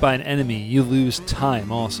hit by an enemy, you lose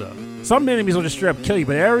time also. Some enemies will just straight up kill you,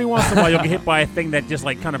 but every once in a while you'll get hit by a thing that just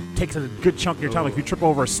like kind of takes a good chunk of your time, like if you trip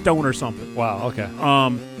over a stone or something. Wow, okay.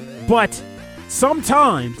 But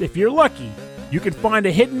sometimes, if you're lucky, you can find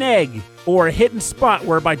a hidden egg or a hidden spot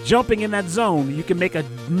where by jumping in that zone, you can make a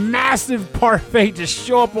massive parfait just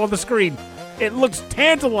show up on the screen. It looks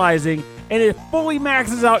tantalizing, and it fully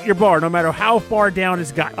maxes out your bar, no matter how far down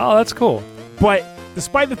it's gotten. Oh, that's cool. But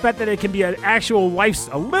despite the fact that it can be a literal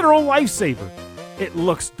lifesaver, it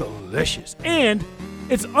looks delicious. And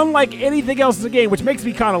it's unlike anything else in the game, which makes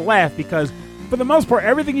me kind of laugh because, for the most part,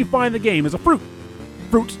 everything you find in the game is a fruit.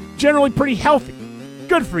 Fruit's generally pretty healthy.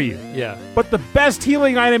 Good for you. Yeah. But the best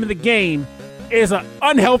healing item in the game is an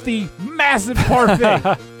unhealthy, massive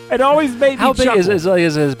parfait. It always made me How big chuckle.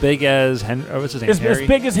 is it as big as Henry? What's his name? It's as Harry?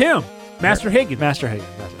 big as him, Master Higgins. Master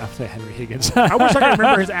Higgins. I'll say Henry Higgins. I wish I could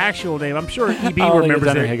remember his actual name. I'm sure EB I don't think it's remembers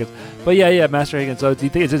Henry it. Higgins. But yeah, Master Higgins. So do you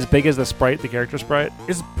think it's as big as the sprite, the character sprite?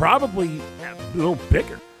 It's probably a little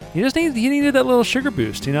bigger. He needed that little sugar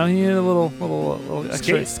boost, you know? He needed a little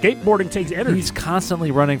extra. Skateboarding takes energy. He's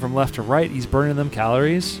constantly running from left to right. He's burning them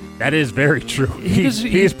calories. That is very true. He does-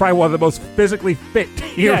 is probably one of the most physically fit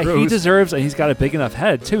heroes. Yeah, he deserves. He's got a big enough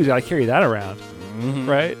head too. He's got to carry that around,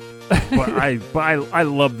 right? but I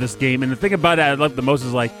love this game, and the thing about it I love the most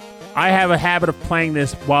is like I have a habit of playing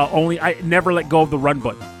this while I never let go of the run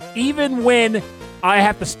button, even when I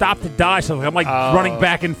have to stop to dodge something. I'm like running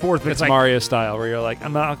back and forth. It's like Mario style, where you're like,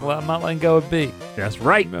 I'm not letting go of B. that's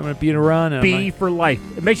right. I'm gonna be in a run. And B for life.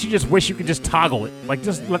 It makes you just wish you could just toggle it. Like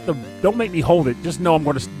just don't make me hold it. Just know I'm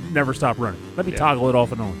going to never stop running. Let me toggle it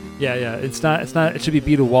off and on. yeah. It's not. It should be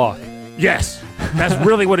B to walk. Yes, that's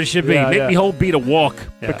really what it should be. Yeah, Make yeah. me hold B to walk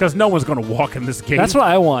Yeah. because no one's going to walk in this game. That's what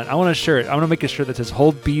I want. I want a shirt. I want to make a shirt that says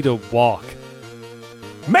 "Hold B to walk."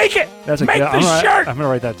 Make it. That's a Make good. the shirt. I'm gonna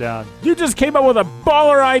write that down. You just came up with a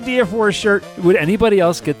baller idea for a shirt. Would anybody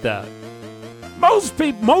else get that? Most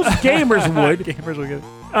gamers would. Gamers will get it.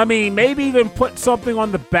 I mean, maybe even put something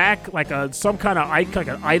on the back, like some kind of like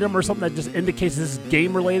an item or something that just indicates this is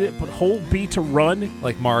game related. But hold B to run.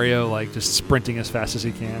 Like Mario, like just sprinting as fast as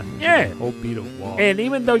he can. Yeah. Hold B to walk. And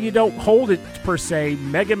even though you don't hold it per se,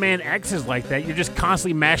 Mega Man X is like that. You're just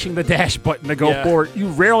constantly mashing the dash button to go Yeah. forward. You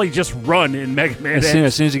rarely just run in Mega Man as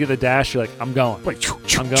X. soon as you get the dash, you're like, I'm going. Like,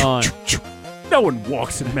 I'm gone. No one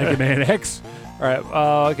walks in Mega Man X. All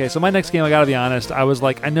right. Okay. So my next game, I gotta be honest. I was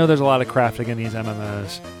like, I know there's a lot of crafting in these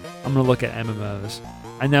MMOs. I'm gonna look at MMOs.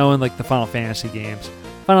 I know in like the Final Fantasy games,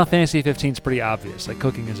 Final Fantasy 15 is pretty obvious. Like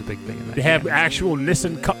cooking is a big thing in that. They have game. actual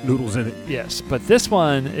Nissan cup noodles in it. Yes, but this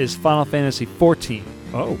one is Final Fantasy 14.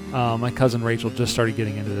 Oh. My cousin Rachel just started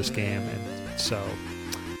getting into this game, and so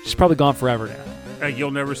she's probably gone forever now. You'll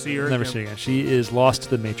never see her. Never see her again. She is lost to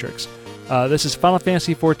the Matrix. This is Final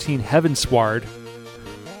Fantasy 14 Heavensward.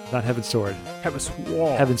 Not Heavensward. Have a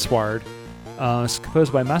swall. Heavensward. It's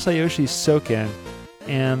composed by Masayoshi Soken,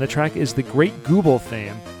 and the track is the Great Gooble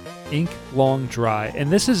theme, Ink Long Dry.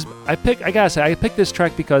 And this is I gotta say I picked this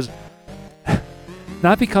track because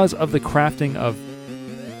not because of the crafting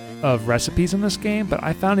of recipes in this game, but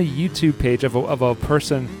I found a YouTube page of a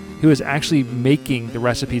person who is actually making the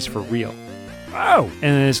recipes for real. Oh.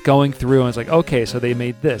 And it's going through and it's like, okay, so they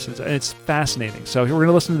made this. It's fascinating. So we're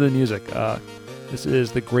gonna listen to the music. This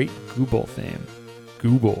is the Great Gooble theme.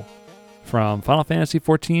 Gooble from Final Fantasy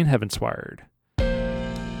XIV Heavensward.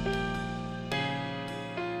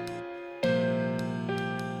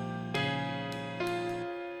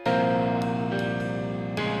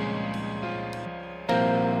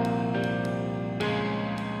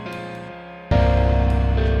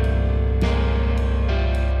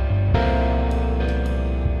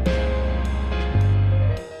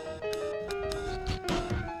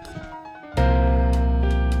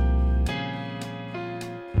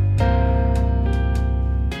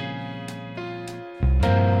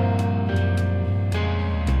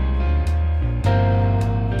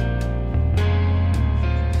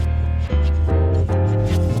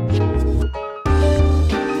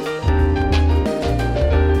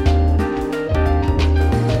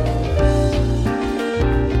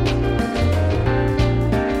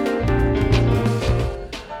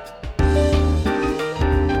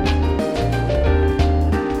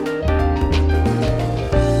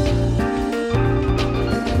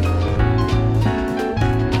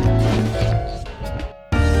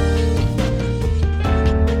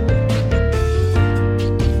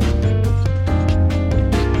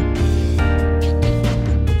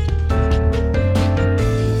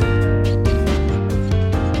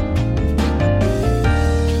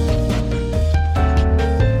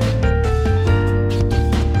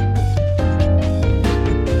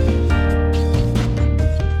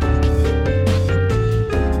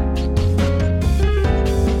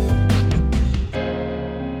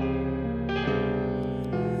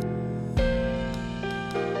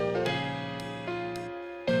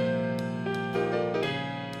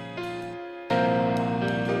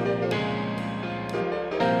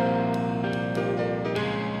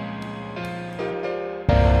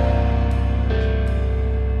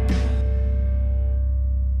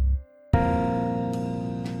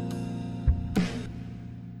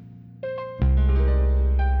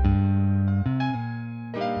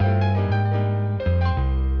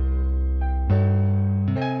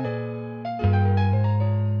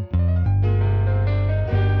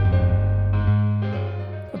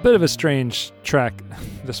 bit of a strange track.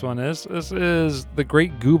 This one is. This is the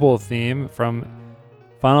Great Gooble theme from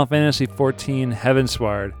Final Fantasy XIV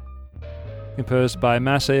Heavensward, composed by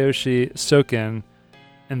Masayoshi Soken,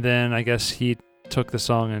 and then I guess he took the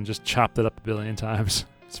song and just chopped it up a billion times.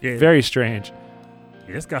 It's very strange.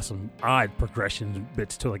 Yeah, it's got some odd progression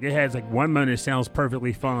bits to it. Like it has like one minute it sounds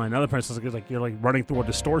perfectly fine. Another part it's like you're like running through a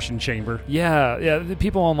distortion chamber. Yeah. The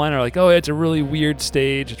people online are like, oh, it's a really weird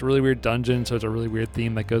stage. It's a really weird dungeon, so it's a really weird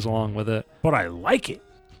theme that goes along with it. But I like it.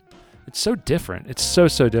 It's so different. It's so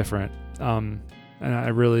different. And I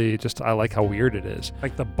really I like how weird it is.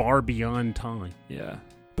 Like the bar beyond time. Yeah.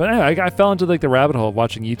 But anyway, I fell into like the rabbit hole of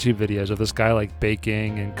watching YouTube videos of this guy like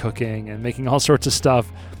baking and cooking and making all sorts of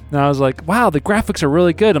stuff. And I was like, wow, the graphics are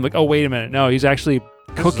really good. I'm like, oh, wait a minute. No, he's actually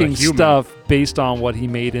cooking stuff based on what he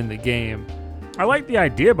made in the game. I like the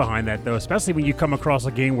idea behind that, though, especially when you come across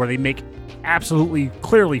a game where they make absolutely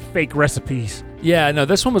clearly fake recipes. Yeah, no,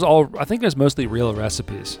 this one was I think it was mostly real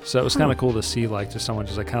recipes. So it was kind of cool to see like just someone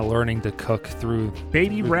just like kind of learning to cook through.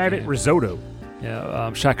 Baby rabbit risotto. Yeah,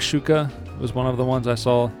 shakshuka was one of the ones I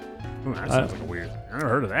saw. Ooh, that sounds like a weird. I never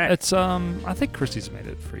heard of that. It's I think Christy's made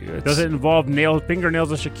it for you. Does it involve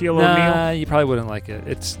fingernails of Shaquille O'Neal? Nah, you probably wouldn't like it.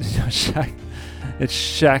 It's it's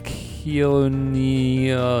Shaquille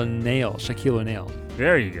O'Neal.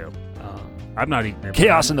 There you go. I'm not eating it.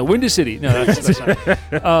 Chaos in the Windy City. No, that's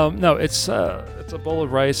not. No, it's a bowl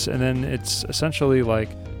of rice, and then it's essentially like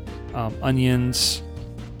onions,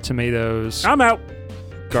 tomatoes. I'm out.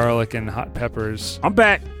 Garlic and hot peppers. I'm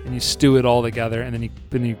back. And you stew it all together, and then you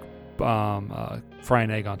fry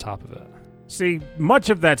an egg on top of it. See, much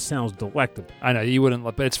of that sounds delectable. I know you wouldn't,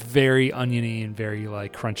 but it's very oniony and very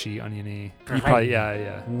like crunchy oniony. You probably,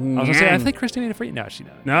 yeah. I was gonna say, I think Christy made it for you. No, she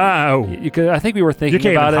didn't. No, you could. I think we were thinking you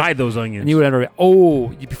can't about even it. hide those onions. And you would enter.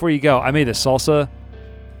 Before you go, I made a salsa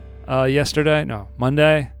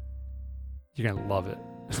Monday. You're gonna love it.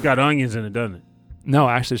 It's got onions in it, doesn't it? No,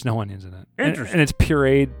 actually, there's no onions in it. Interesting. And it's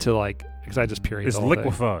pureed to like, because I just pureed. It's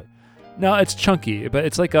liquefied. No, it's chunky, but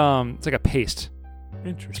it's like a paste.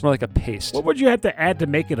 Interesting. It's more like a paste. What would you have to add to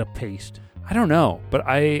make it a paste? I don't know, but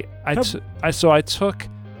I took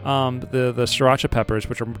the sriracha peppers,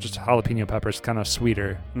 which are just jalapeno peppers, kind of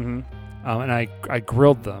sweeter, and I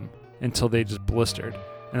grilled them until they just blistered.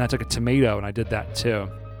 And I took a tomato and I did that too.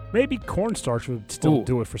 Maybe cornstarch would still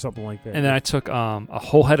do it for something like that. And then I took a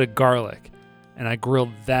whole head of garlic and I grilled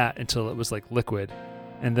that until it was like liquid.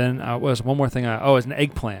 And then was one more thing. It was an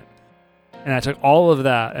eggplant. And I took all of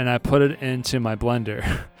that and I put it into my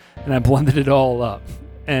blender and I blended it all up.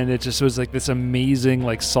 And it just was like this amazing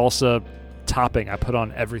like salsa topping I put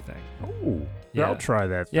on everything. Oh, yeah. I'll try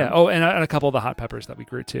that. Yeah. Oh, and a couple of the hot peppers that we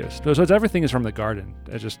grew too. So it's everything is from the garden.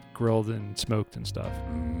 I just grilled and smoked and stuff.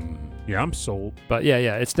 Yeah, I'm sold. But yeah,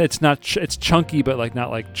 it's not it's chunky, but like not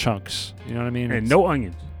like chunks. You know what I mean? And no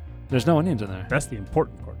onions. There's no onions in there. That's the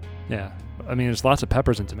important part. Yeah. I mean, there's lots of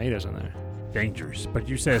peppers and tomatoes in there. Dangerous, but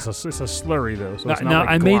you say it's a slurry though. So it's not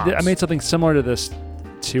like I made something similar to this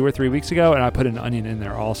 2 or 3 weeks ago, and I put an onion in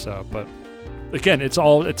there also. But again, it's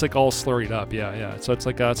like all slurried up. Yeah. So it's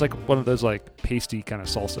like one of those like pasty kind of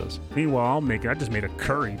salsas. Meanwhile, I just made a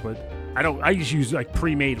curry, but I just use like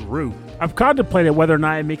pre-made roux. I've contemplated whether or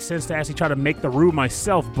not it makes sense to actually try to make the roux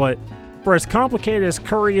myself, but for as complicated as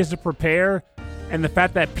curry is to prepare, and the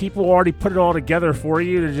fact that people already put it all together for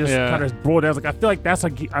you to just kind of boil it down, I feel like that's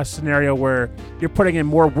a scenario where you're putting in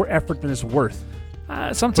more effort than it's worth.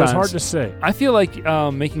 Sometimes so it's hard to say. I feel like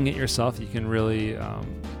making it yourself, you can really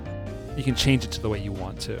you can change it to the way you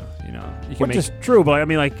want to. You know, you can which is true, but I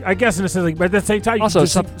mean, like I guess in a sense, like, but at the same time, also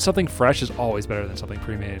something fresh is always better than something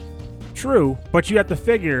pre-made. True, but you have to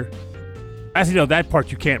figure. As you know, that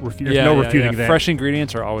part you can't refute. There's no refuting that. Fresh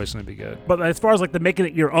ingredients are always going to be good. But as far as like the making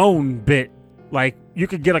it your own bit. Like, you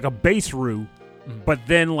could get, like, a base roux, but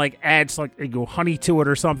then, like, add, honey to it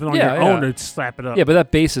or something on your own to slap it up. Yeah, but that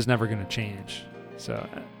base is never going to change. So,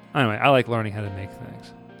 anyway, I like learning how to make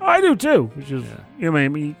things. I do, too. Which is, you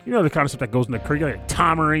know the kind of stuff that goes into curry, like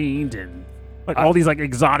tamarind and, like, all these, like,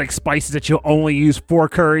 exotic spices that you'll only use for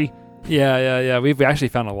curry. Yeah. We've actually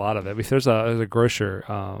found a lot of it. There's a grocer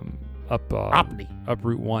up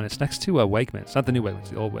Route 1. It's next to Wegmans. Not the new Wegmans,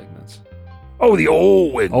 the old Wegmans. Oh, the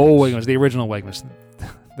old Wegmans. Old Wegmans, the original Wegmans.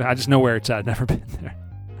 I just know where it's at. I've never been there.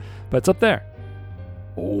 But it's up there.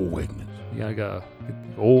 Old Wegmans. You gotta go.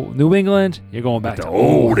 Old New England, you're going back to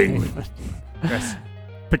old England. Yes.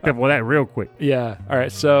 Picked up with that real quick. Yeah. All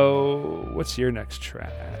right, so what's your next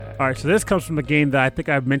track? All right, so this comes from a game that I think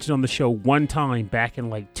I've mentioned on the show one time back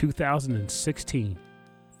in like 2016.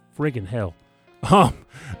 Friggin' hell.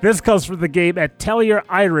 This comes from the game Atelier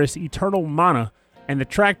Iris Eternal Mana. and the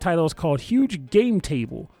track title is called Huge Game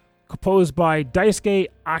Table, composed by Daisuke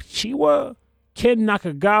Achiwa, Ken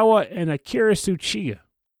Nakagawa, and Akira Tsuchiya.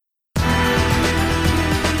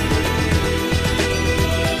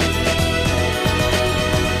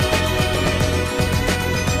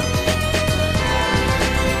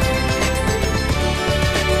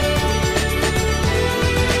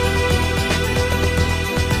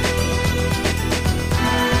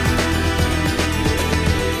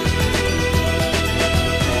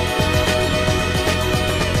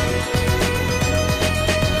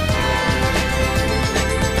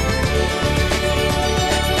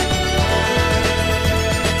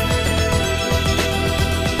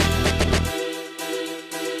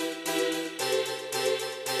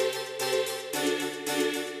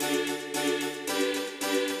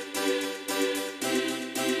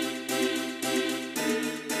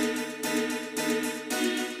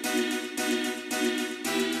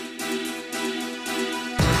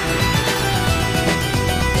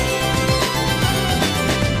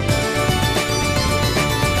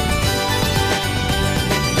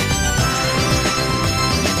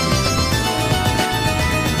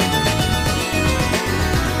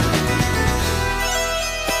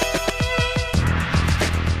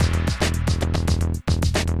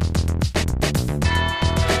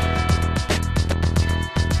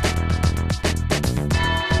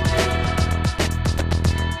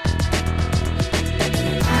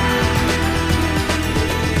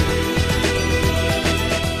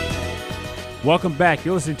 Welcome back.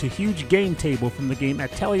 You're listening to Huge Game Table from the game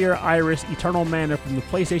Atelier Iris Eternal Mana from the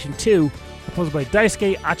PlayStation 2, composed by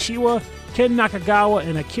Daisuke Achiwa, Ken Nakagawa,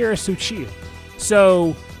 and Akira Tsuchiya.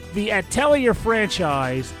 So, the Atelier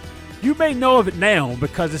franchise, you may know of it now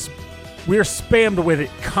because we're spammed with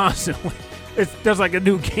it constantly. There's like a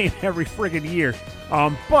new game every friggin' year.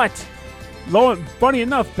 But, funny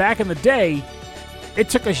enough, back in the day, it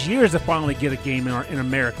took us years to finally get a game in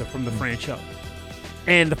America from the franchise.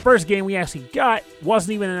 And the first game we actually got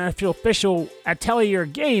wasn't even an official Atelier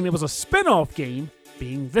game. It was a spin-off game,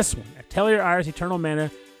 being this one, Atelier Iris Eternal Mana,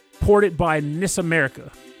 ported by NIS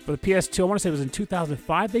America. For the PS2, I want to say it was in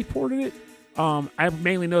 2005 they ported it. I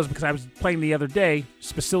mainly know this because I was playing the other day,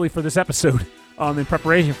 specifically for this episode, in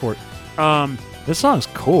preparation for it. This song's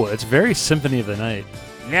cool. It's very Symphony of the Night.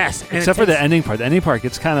 Yes. Except for the ending part. The ending part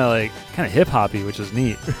gets kind of hip-hoppy, which is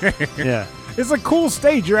neat. Yeah. It's a cool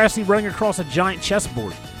stage. You're actually running across a giant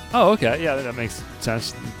chessboard. Oh, okay. Yeah, that makes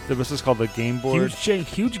sense. This is called the game board.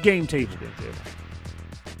 Huge game table.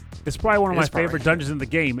 It's probably one of my favorite dungeons in the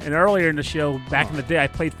game. And earlier in the show, back in the day, I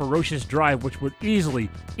played Ferocious Drive, which would easily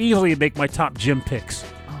make my top gym picks.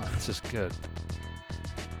 Oh, this is good.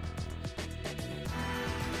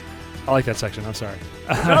 I like that section. I'm sorry.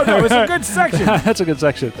 No, it's a good section. That's a good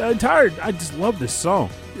section. I just love this song.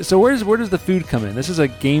 So where does the food come in? This is a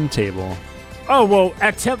game table. Oh, well,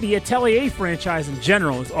 the Atelier franchise in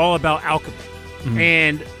general is all about alchemy. Mm-hmm.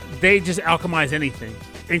 And they just alchemize anything,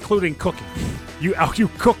 including cooking. You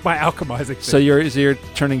cook by alchemizing things. So you're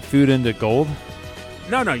turning food into gold?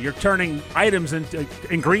 No, you're turning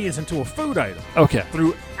ingredients into a food item. Okay.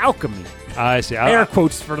 Through alchemy. I see. Air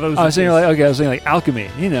quotes for those. I was saying like alchemy.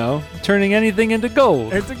 Turning anything into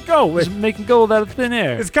gold. Into gold. Just making gold out of thin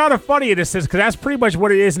air. It's kind of funny in a sense because that's pretty much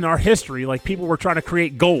what it is in our history. Like people were trying to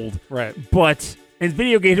create gold, right? But in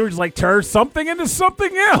video games, we're just like turn something into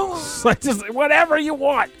something else. Like just whatever you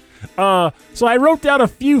want. So I wrote down a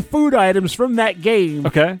few food items from that game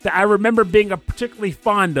that I remember being particularly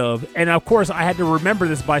fond of, and of course I had to remember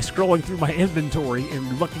this by scrolling through my inventory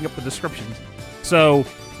and looking up the descriptions. So.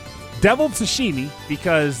 Deviled sashimi,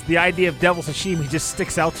 because the idea of deviled sashimi just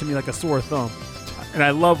sticks out to me like a sore thumb. And I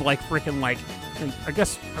love I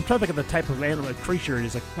guess, I'm trying to think of the type of animal, creature it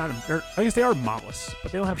is. I guess they are mollusks,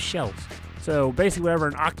 but they don't have shells. So basically whatever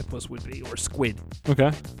an octopus would be, or squid.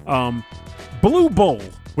 Okay. Blue bowl,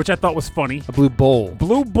 which I thought was funny. A blue bowl.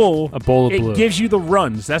 Blue bowl. A bowl of blue. It gives you the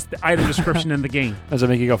runs. That's the item description in the game. Does it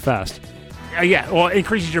make you go fast? Yeah, well, it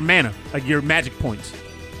increases your mana, like your magic points.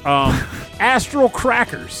 Astral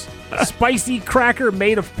crackers. Spicy cracker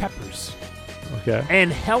made of peppers. Okay. And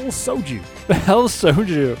hell soju. Hell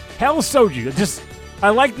soju. Hell soju. I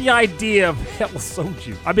like the idea of hell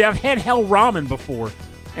soju. I mean, I've had hell ramen before,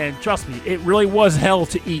 and trust me, it really was hell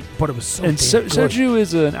to eat, but it was so And damn good. Soju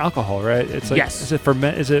is an alcohol, right? It's like, yes. Is it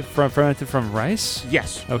fermented from rice?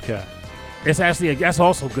 Yes. Okay. It's actually that's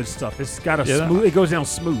also good stuff. It's got smooth. It goes down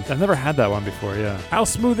smooth. I've never had that one before. Yeah. How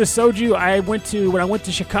smooth is soju? When I went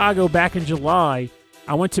to Chicago back in July.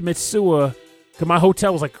 I went to Mitsuya because my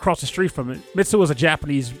hotel was like across the street from it. Mitsuya is a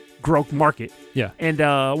Japanese Grok Market. Yeah. And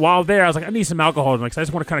while there, I was like, I need some alcohol tonight, 'cause I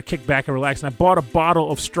just want to kind of kick back and relax. And I bought a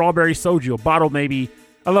bottle of strawberry soju, a bottle maybe.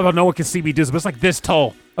 I love how no one can see me do this, but it's like this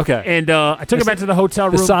tall. Okay. And I took it back to the hotel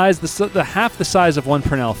room. The size, the half the size of one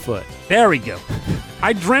Purnell foot. There we go.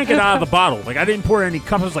 I drank it out of the bottle. Like, I didn't pour it in any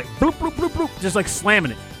cups. I was like, bloop, bloop, bloop, bloop, just like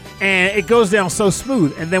slamming it. And it goes down so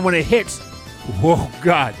smooth. And then when it hits, whoa,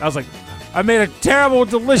 God. I was like, I made a terrible,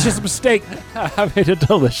 delicious mistake. I made a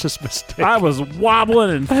delicious mistake. I was wobbling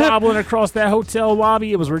and fobbling across that hotel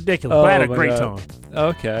lobby. It was ridiculous. But I had a great time.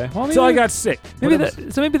 Okay. Well, Until I got sick. Maybe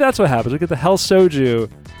maybe that's what happens. Look at the hell soju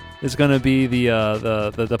is going to be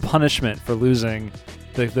the punishment for losing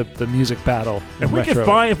the music battle. If we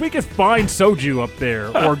could find soju up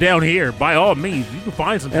there or down here, by all means, you can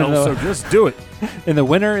find some hell soju. Let's do it. And the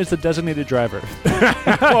winner is the designated driver.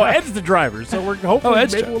 Well, Ed's the driver, so we're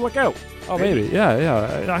hopefully we'll look out. Oh, maybe.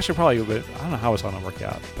 Yeah. Actually, probably a bit. I don't know how it's going to work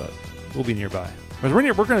out, but we'll be nearby.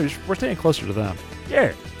 We're staying closer to them.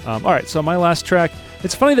 Yeah. All right. So my last track.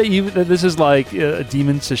 It's funny that this is like a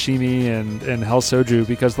Demon Sashimi and Hell Soju,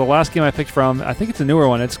 because the last game I picked from, I think it's a newer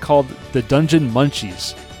one. It's called the Dungeon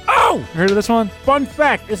Munchies. Oh! You heard of this one? Fun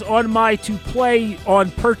fact, it's on my to play on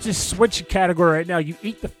purchase Switch category right now. You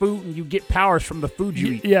eat the food and you get powers from the food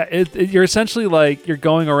you eat. Yeah, you're essentially like, you're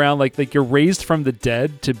going around like you're raised from the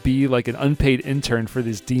dead to be like an unpaid intern for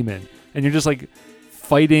this demon. And you're just like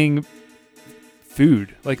fighting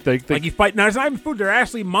food. Like you fight. Now, it's not even food. They're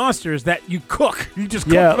actually monsters that you cook. You just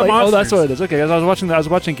cook the monsters. Oh, that's what it is. Okay, I was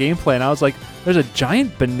watching gameplay and I was like, there's a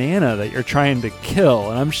giant banana that you're trying to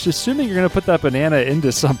kill, and I'm just assuming you're gonna put that banana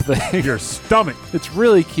into something. Your stomach. It's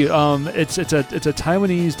really cute. It's a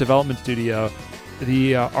Taiwanese development studio.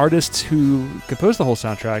 The artists who composed the whole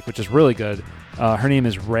soundtrack, which is really good, her name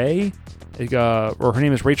is Ray. Or her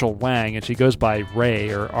name is Rachel Wang, and she goes by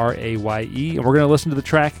Ray, or R-A-Y-E, and we're going to listen to the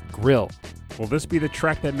track Grill. Will this be the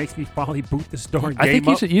track that makes me finally boot this darn game I think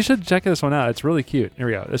up? you should check this one out. It's really cute. Here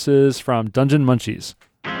we go. This is from Dungeon Munchies.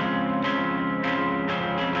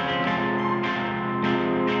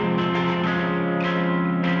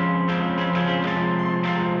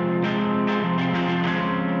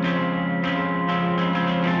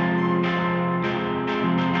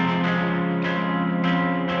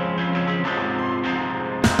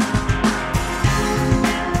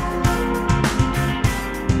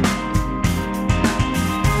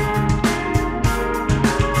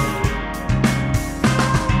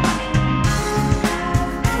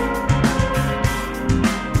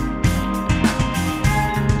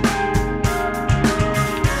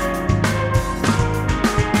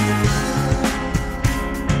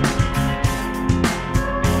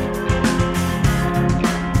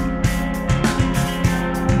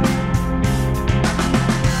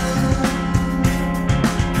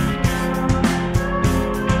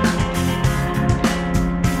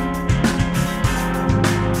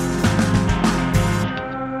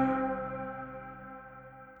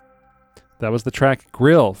 That was the track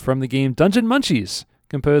Grill from the game Dungeon Munchies,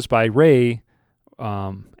 composed by Ray,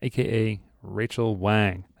 a.k.a. Rachel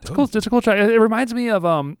Wang. It's cool. It's a cool track. It reminds me of,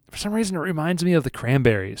 for some reason, it reminds me of the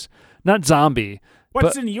Cranberries. Not Zombie.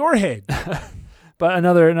 What's in your head? But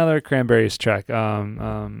another Cranberries track.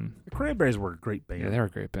 The Cranberries were a great band. Yeah, they were a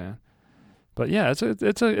great band. But yeah, it's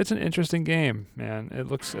an interesting game, man. It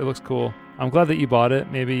looks cool. I'm glad that you bought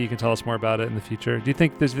it. Maybe you can tell us more about it in the future. Do you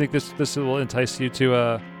think this will entice you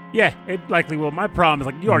to Yeah, it likely will. My problem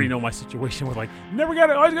is, like, you already know my situation with, like, always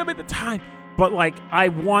gotta make the time. But, like, I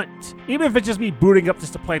want, even if it's just me booting up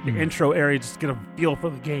just to play the intro area, just to get a feel for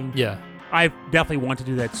the game. Yeah. I definitely want to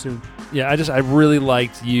do that soon. Yeah, I really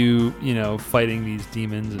liked you fighting these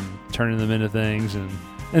demons and turning them into things, and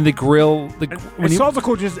the grill. It's also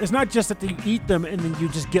cool. It's not just that you eat them and then you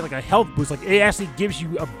just get like a health boost. Like, it actually gives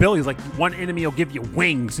you abilities. Like, one enemy will give you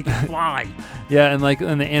wings, so you can fly. Yeah, and like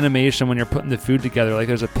in the animation when you're putting the food together, like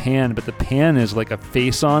there's a pan, but the pan is like a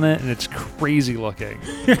face on it, and it's crazy looking.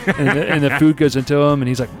 and the food goes into him, and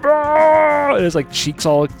he's like, "Argh!" And his like cheeks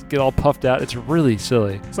get all puffed out. It's really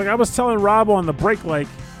silly. It's like I was telling Rob on the break, like,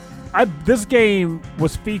 this game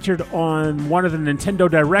was featured on one of the Nintendo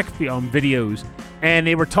Direct videos, and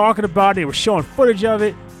they were talking about it, they were showing footage of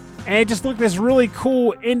it, and it just looked like this really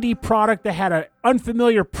cool indie product that had an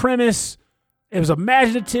unfamiliar premise. It was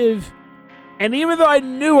imaginative, and even though I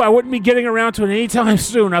knew I wouldn't be getting around to it anytime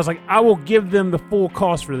soon, I was like, I will give them the full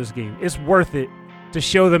cost for this game. It's worth it to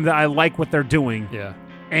show them that I like what they're doing. Yeah.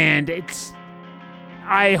 And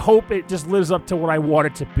I hope it just lives up to what I want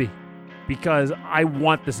it to be, because I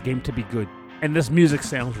want this game to be good. And this music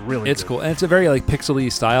sounds really good. It's cool. And it's a very like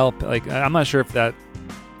pixely style. Like, I'm not sure if that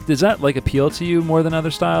does that like appeal to you more than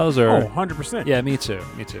other styles? Or 100%. Yeah, me too.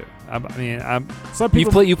 Some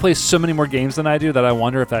people You play so many more games than I do that I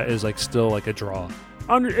wonder if that is like still like a draw.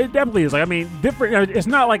 It definitely is. Like, I mean, different. It's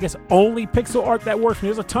not like it's only pixel art that works for me.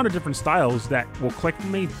 There's a ton of different styles that will click for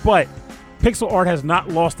me, but pixel art has not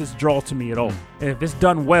lost its draw to me at all. And if it's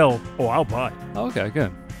done well, I'll buy it. Okay,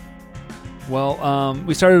 good. Well,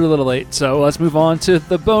 we started a little late, so let's move on to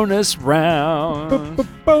the bonus round.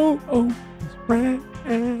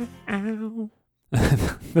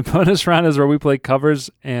 The bonus round is where we play covers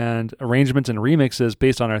and arrangements and remixes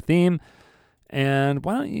based on our theme. And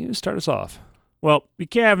why don't you start us off? Well, we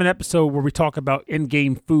can't have an episode where we talk about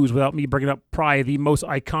in-game foods without me bringing up probably the most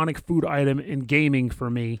iconic food item in gaming for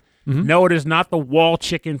me. Mm-hmm. No, it is not the wall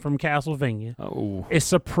chicken from Castlevania. Oh. It's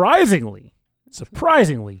surprisingly,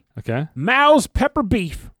 Okay. Mao's Pepper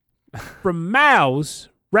Beef from Mao's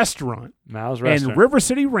Restaurant Mao's Restaurant. and River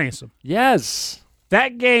City Ransom. Yes.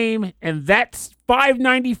 That game and that's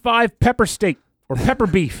 $5.95 pepper steak or pepper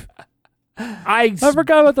beef. I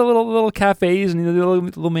forgot about the little cafes, and the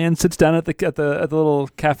little man sits down at the little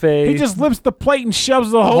cafe. He just lifts the plate and shoves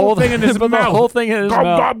the whole thing in his mouth. The whole thing in his gob,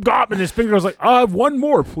 mouth. Gob, gob, and his finger goes like, "I'll have one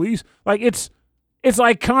more, please." Like it's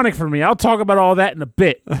iconic for me. I'll talk about all that in a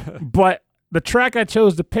bit. But the track I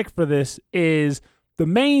chose to pick for this is the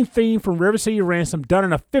main theme from River City Ransom, done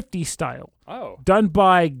in a 50s style. Oh. Done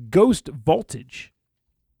by Ghost Voltage.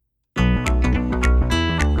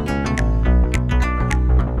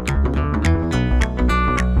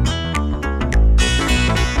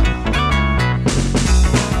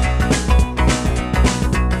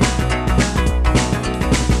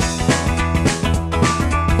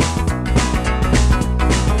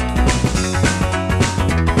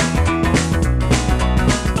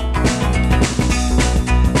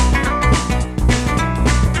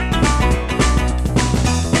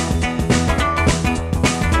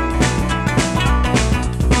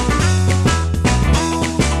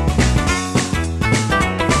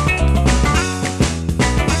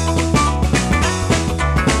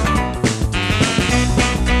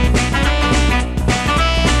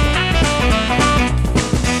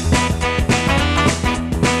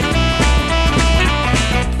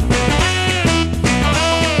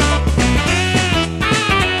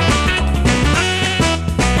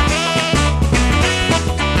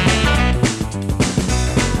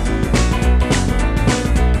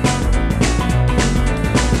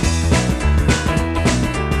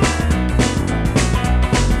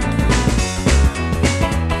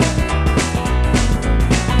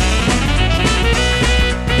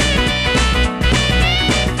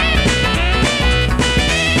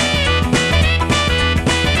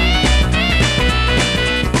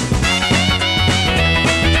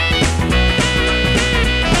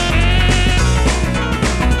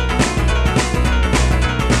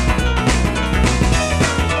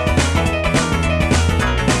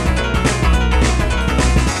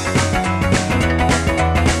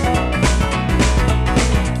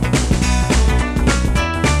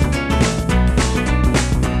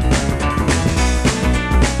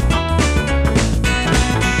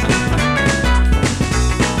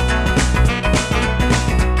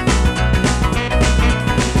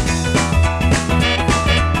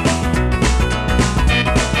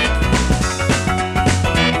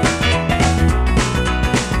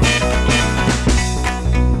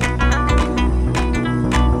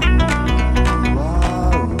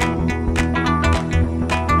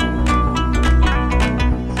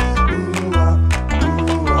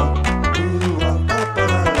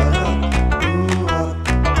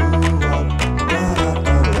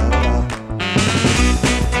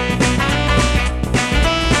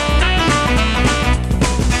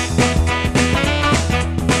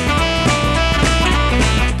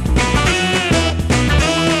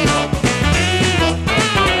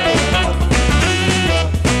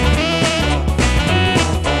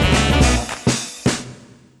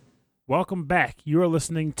 Welcome back. You're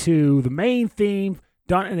listening to the main theme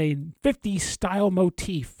done in a 50s style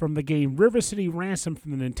motif from the game River City Ransom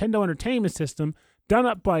from the Nintendo Entertainment System, done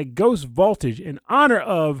up by Ghost Voltage in honor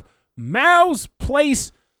of Mao's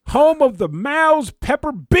Place, home of the Mao's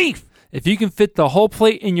Pepper Beef. If you can fit the whole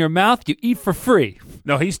plate in your mouth, you eat for free.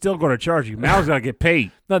 No, he's still going to charge you. Mao's got to get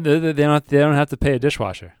paid. No, they don't have to pay a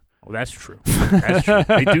dishwasher. Oh, that's true. That's true.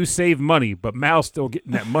 They do save money, but Mao's still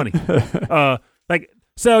getting that money.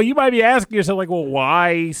 So you might be asking yourself, like, well,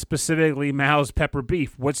 why specifically Mao's Pepper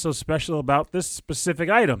Beef? What's so special about this specific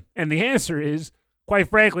item? And the answer is, quite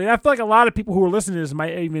frankly, and I feel like a lot of people who are listening to this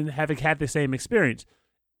might even have had the same experience.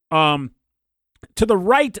 To the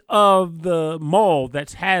right of the mall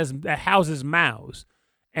that houses Mao's,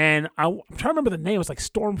 and I'm trying to remember the name. It was like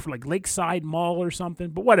Storm for like Lakeside Mall or something,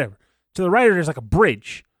 but whatever. To the right of there's like a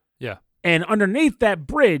bridge. Yeah. And underneath that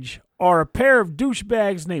bridge are a pair of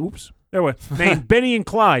douchebags named Benny and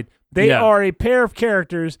Clyde. They are a pair of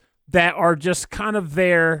characters that are just kind of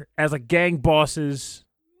there as like gang bosses,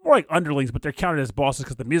 more like underlings, but they're counted as bosses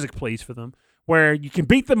because the music plays for them, where you can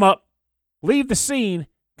beat them up, leave the scene,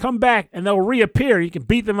 come back, and they'll reappear. You can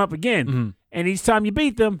beat them up again. Mm-hmm. And each time you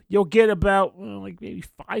beat them, you'll get about like maybe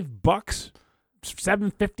 $5,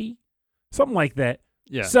 $7.50, something like that.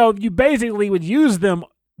 Yeah. So you basically would use them,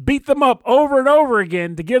 beat them up over and over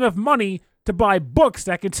again to get enough money to buy books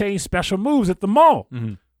that contain special moves at the mall.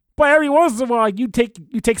 Mm-hmm. But every once in a while, you take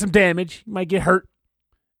some damage, you might get hurt,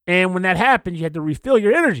 and when that happened, you had to refill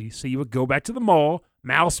your energy. So you would go back to the mall.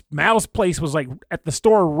 Mal's place was like at the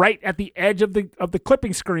store, right at the edge of the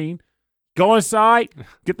clipping screen. Go inside,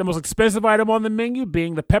 get the most expensive item on the menu,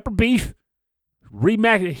 being the pepper beef.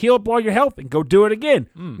 Remax it, heal up all your health, and go do it again.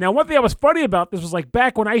 Now, one thing that was funny about this was like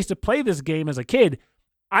back when I used to play this game as a kid,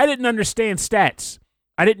 I didn't understand stats.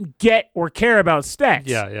 I didn't get or care about stats.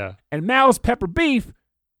 Yeah. And Mal's pepper beef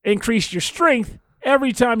increased your strength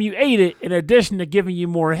every time you ate it, in addition to giving you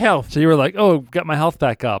more health. So you were like, oh, got my health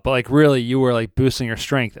back up. But like really, you were like boosting your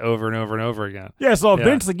strength over and over and over again. Yeah, so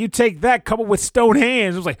eventually you take that coupled with stone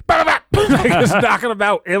hands. It was like, bah, bah, bah, like just knocking them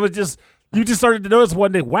out. It was just, you just started to notice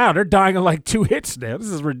one day, wow, they're dying in like 2 hits now. This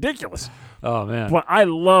is ridiculous. Oh, man. But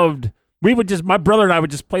my brother and I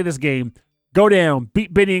would just play this game. Go down,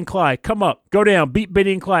 beat Benny and Clyde, come up. Go down, beat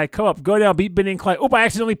Benny and Clyde, come up. Go down, beat Benny and Clyde. Oh, I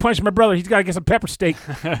accidentally punched my brother. He's got to get some pepper steak.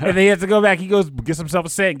 And then he has to go back. He goes, gets himself a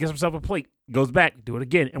set, gets himself a plate. Goes back, do it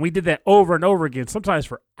again. And we did that over and over again, sometimes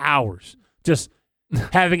for hours. Just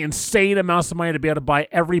having insane amounts of money to be able to buy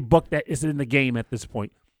every book that is in the game at this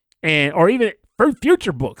point. Or even for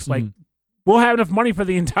future books. Like, we'll have enough money for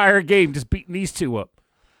the entire game just beating these two up.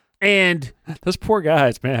 And those poor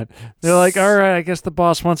guys, man. They're like, all right, I guess the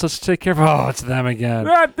boss wants us to take care of. Oh, it's them again.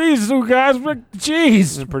 Not these two guys, but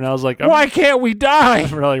jeez. And Purnell's like, why can't we die?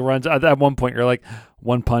 Really runs at one point. You're like,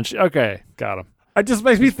 one punch. Okay, got him. It just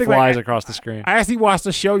makes me think flies like, across the screen. I actually watched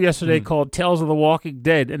a show yesterday called Tales of the Walking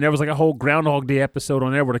Dead, and there was like a whole Groundhog Day episode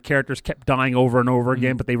on there where the characters kept dying over and over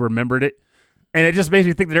again, but they remembered it. And it just makes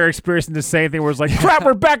me think that they're experiencing the same thing where it's like, crap,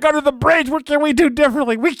 we're back under the bridge. What can we do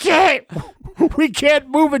differently? We can't. We can't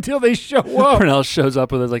move until they show up. Purnell shows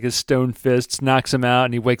up with his stone fists, knocks him out,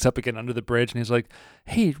 and he wakes up again under the bridge, and he's like,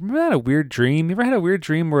 hey, remember that a weird dream? You ever had a weird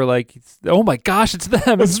dream where like, oh my gosh, it's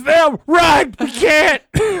them. It's them. Run. We can't.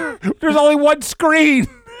 There's only one screen.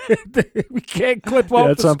 We can't clip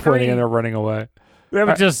off at some screen. point, and they're running away. That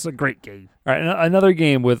was just a great game. All right, another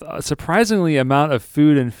game with a surprisingly amount of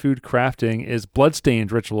food and food crafting is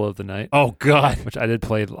Bloodstained Ritual of the Night. Oh, God. Which I did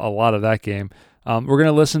play a lot of that game. We're going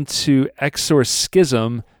to listen to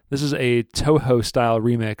Exorcism. This is a Toho-style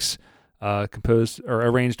remix composed or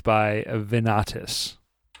arranged by Venatus.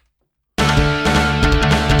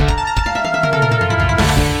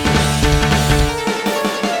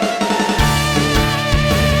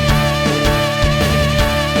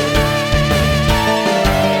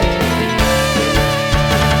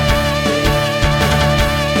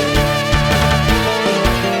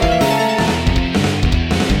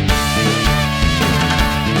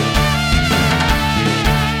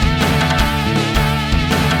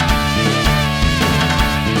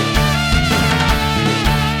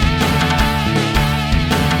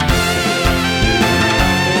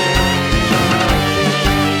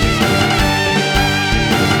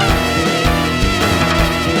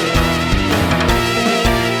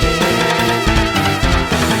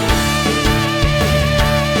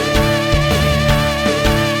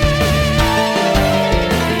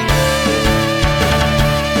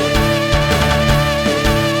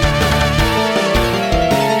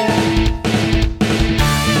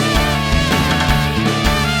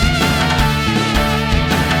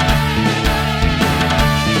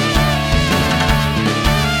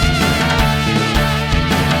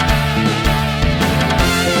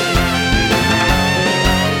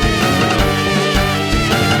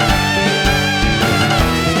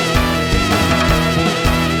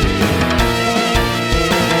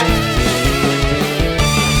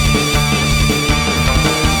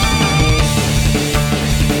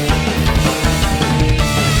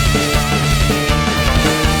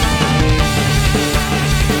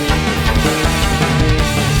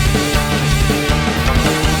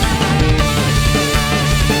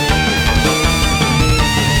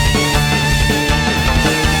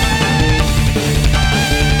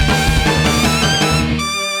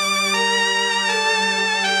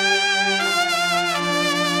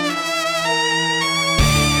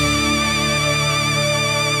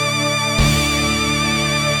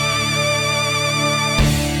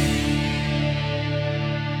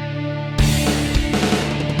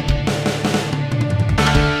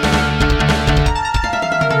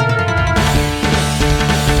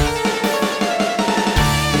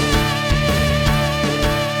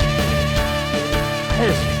 That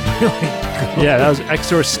is really good. Yeah, that was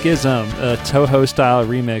Exorcism, a Toho-style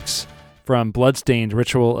remix from Bloodstained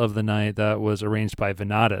Ritual of the Night that was arranged by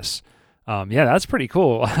Venatus. Yeah, that's pretty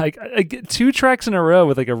cool. Like, I get 2 tracks in a row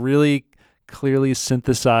with like a really clearly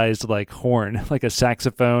synthesized like horn, like a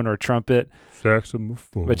saxophone or trumpet.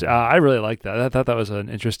 Saxophone. Which I really like that. I thought that was an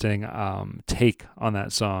interesting take on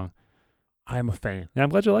that song. I'm a fan. Yeah, I'm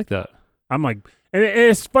glad you like that. I'm like, and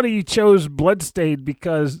it's funny you chose Bloodstained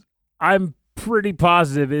because I'm pretty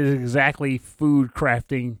positive it is exactly food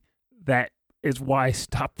crafting that is why I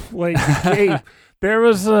stopped playing the game. There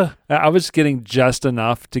was I was getting just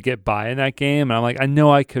enough to get by in that game, and I'm like, I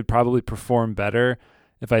know I could probably perform better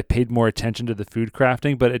if I paid more attention to the food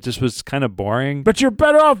crafting, but it just was kind of boring. But you're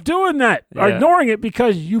better off doing that, or ignoring it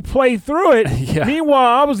because you play through it. Yeah.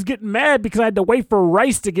 Meanwhile, I was getting mad because I had to wait for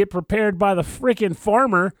rice to get prepared by the freaking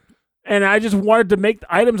farmer, and I just wanted to make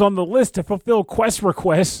the items on the list to fulfill quest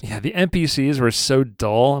requests. Yeah, the NPCs were so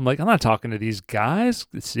dull. I'm like, I'm not talking to these guys.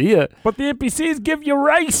 See ya. But the NPCs give you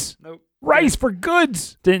rice. Nope. Rice for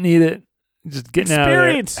goods. Didn't need it. Just getting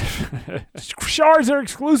Experience. out of there. Shards are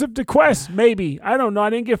exclusive to quests, maybe. I don't know.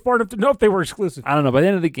 I didn't get far enough to know if they were exclusive. I don't know. By the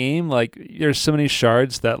end of the game, like, there's so many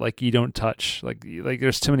shards that like you don't touch. Like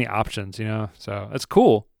there's too many options, you know. So it's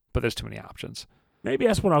cool, but there's too many options. Maybe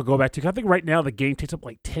that's what I'll go back to. I think right now the game takes up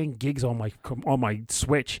like 10 gigs on my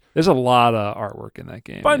Switch. There's a lot of artwork in that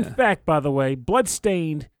game. Fun fact, by the way,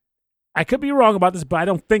 Bloodstained, I could be wrong about this, but I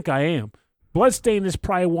don't think I am. Bloodstained is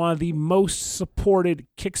probably one of the most supported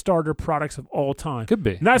Kickstarter products of all time. Could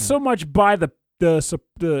be. Not so much by the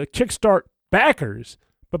Kickstart backers,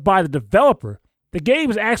 but by the developer. The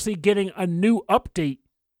game is actually getting a new update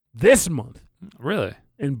this month. Really?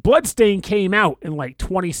 And Bloodstained came out in like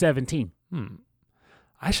 2017.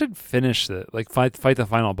 I should finish it, like fight the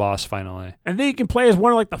final boss finally. And then you can play as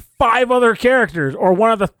one of like the 5 other characters or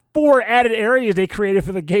one of the 4 added areas they created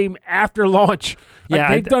for the game after launch. Like,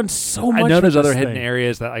 they've done so much. I know there's with other this hidden thing.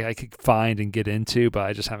 areas that I could find and get into, but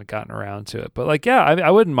I just haven't gotten around to it. But like, yeah,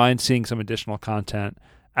 I wouldn't mind seeing some additional content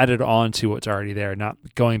added on to what's already there, not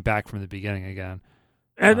going back from the beginning again.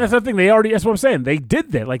 And that's the thing. That's what I'm saying. They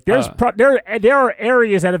did that. Like there are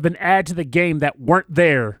areas that have been added to the game that weren't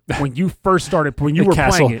there when you first started, when you were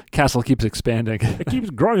playing it. Castle keeps expanding. It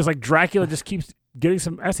keeps growing. It's like Dracula just keeps getting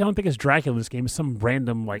some. I don't think it's Dracula in this game. It's some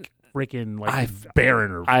random like freaking like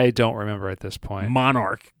baron or I don't remember at this point.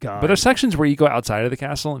 monarch guy. But there's sections where you go outside of the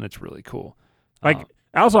castle and it's really cool. Like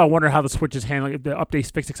I wonder how the Switch is handling it, the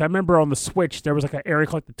updates fixed it. 'Cause I remember on the Switch there was like an area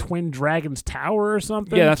called the Twin Dragons Tower or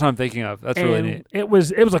something. Yeah, that's what I'm thinking of. That's really neat. It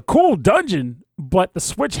was a cool dungeon, but the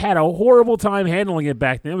Switch had a horrible time handling it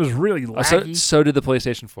back then. It was really laggy. So did the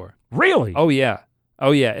PlayStation 4. Really? Oh yeah.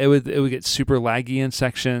 It would get super laggy in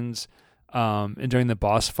sections. And during the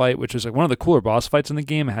boss fight, which was like one of the cooler boss fights in the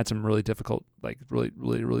game, I had some really difficult, like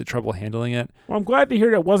really trouble handling it. Well, I'm glad to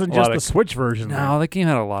hear that wasn't just the Switch version. No, that game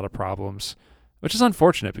had a lot of problems, which is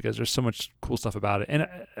unfortunate because there's so much cool stuff about it. And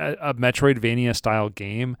a Metroidvania style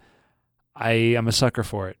game, I am a sucker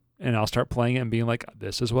for it. And I'll start playing it and being like,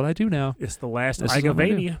 this is what I do now. It's the last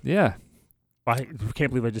Igavania. Yeah. I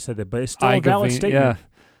can't believe I just said that, but it's still a valid statement.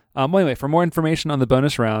 Yeah. Anyway, for more information on the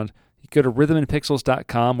bonus round, you go to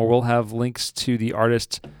rhythmandpixels.com where we'll have links to the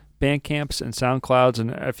artists' Bandcamps and SoundClouds. And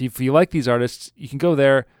if you like these artists, you can go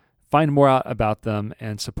there, find more out about them,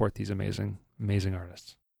 and support these amazing, amazing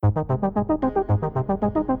artists.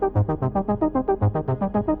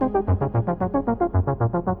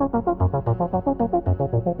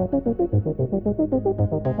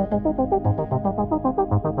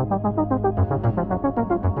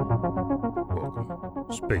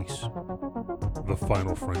 Space, the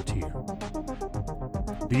final frontier.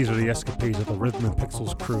 These are the escapades of the Rhythm and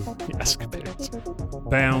Pixels crew. Escapades.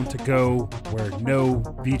 Bound to go where no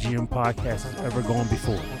VGM podcast has ever gone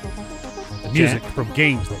before. The music from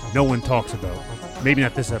games that no one talks about. Maybe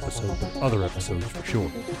not this episode, but other episodes for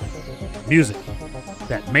sure. Music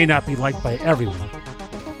that may not be liked by everyone,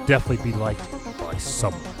 definitely be liked by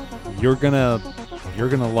someone. You're gonna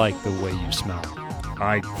like the way you smell.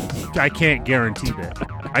 I can't guarantee that.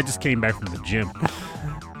 I just came back from the gym.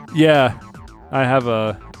 Yeah, I have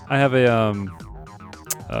a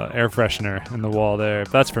air freshener in the wall there.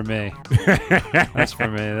 That's for me. That's for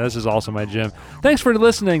me. This is also my gym. Thanks for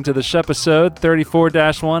listening to this episode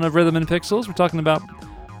 34-1 of Rhythm and Pixels. We're talking about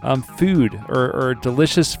food or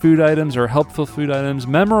delicious food items or helpful food items,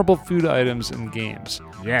 memorable food items in games.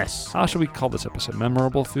 Yes. How should we call this episode?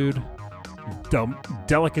 Memorable food?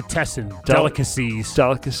 Delicatessen. Delicacies.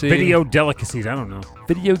 Delicacy. Video delicacies. I don't know.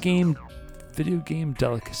 Video game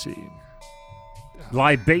delicacy.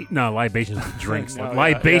 Libations of drinks.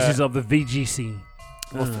 Libations of the VGC.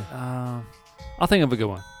 Well, I'll think of a good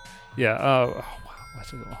one. Yeah. Wow.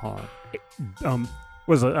 What's it? Hold on.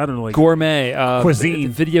 Was it? I don't know, like Gourmet. cuisine.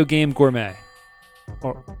 Video game gourmet.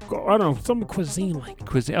 Or, I don't know, some cuisine like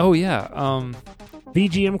Cuisine. Oh yeah.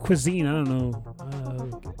 VGM cuisine. I don't know.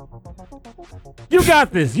 You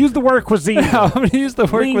got this. Use the word cuisine. I'm gonna use the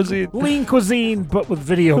word lean, cuisine. Lean cuisine, but with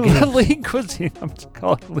video games. Lean cuisine. I'm just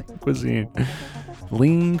calling it lean cuisine.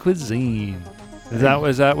 Lean cuisine.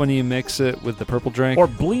 Is that when you mix it with the purple drink? Or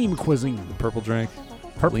bleam cuisine. The purple drink.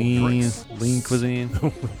 Purple lean drinks. lean cuisine.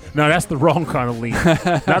 No, that's the wrong kind of lean.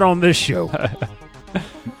 Not on this show.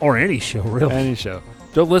 Or any show, really. Any show.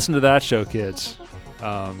 Don't listen to that show, kids.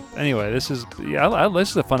 Anyway, this is this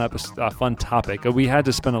is a fun episode, fun topic. We had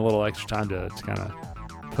to spend a little extra time to kind of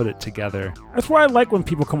put it together. That's why I like when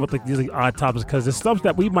people come up with like these like odd topics, because it's stuff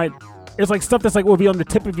that we might. It's like stuff that's like will be on the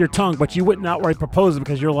tip of your tongue, but you wouldn't outright propose it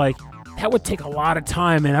because you're like, that would take a lot of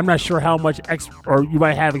time, and I'm not sure how much or you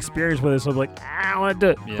might have experience with it. So I'm like, I don't want to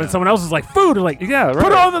do it. Yeah. But someone else is like, food, or like, Yeah, right.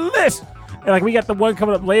 put it on the list. And like we got the one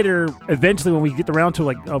coming up later. Eventually, when we get around to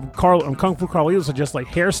like Kung Fu Carlitos, are just like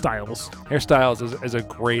hairstyles. Hairstyles is a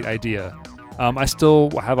great idea. I still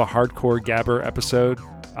have a hardcore Gabber episode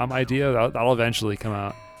idea that'll eventually come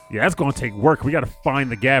out. Yeah, that's going to take work. We got to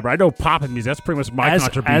find the Gabber. I know popping music. That's pretty much my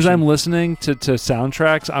contribution. As I'm listening to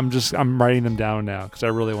soundtracks, I'm writing them down now because I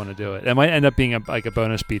really want to do it. It might end up being a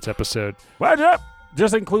bonus beats episode. What up?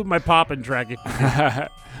 Just include my popping track.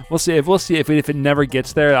 We'll see if it never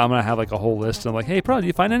gets there. I'm gonna have like a whole list. And I'm like, hey, bro, do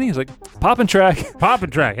you find any? He's like, popping track. Popping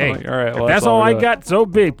track. Hey, like, all right. Well, if that's all I got. So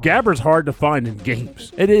big. Gabber's hard to find in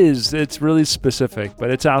games. It is. It's really specific, but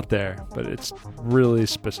it's out there. But it's really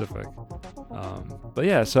specific. But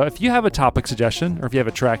yeah. So if you have a topic suggestion, or if you have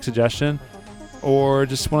a track suggestion, or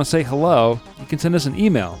just want to say hello, you can send us an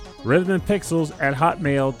email.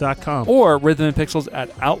 rhythmandpixels@hotmail.com Or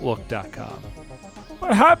rhythmandpixels@outlook.com.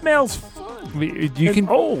 But Hotmail's fun. You can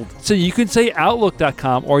old. So you can say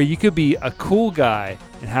outlook.com, or you could be a cool guy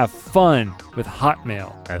and have fun with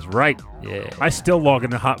Hotmail. That's right. Yeah. I still log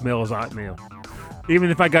into Hotmail as Hotmail. Even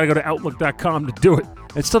if I got to go to Outlook.com to do it.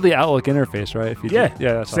 It's still the Outlook interface, right? If you Yeah.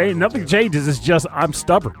 That's Say nothing changes. It's just I'm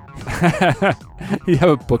stubborn. You have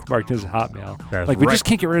it bookmarked as Hotmail. That's like, we right. just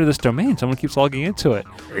can't get rid of this domain. Someone keeps logging into it.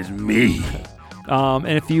 It's me. And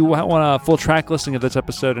if you want a full track listing of this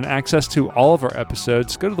episode and access to all of our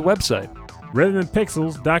episodes, go to the website.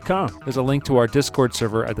 Rhythmandpixels.com. There's a link to our Discord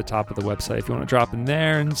server at the top of the website. If you want to drop in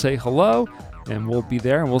there and say hello, and we'll be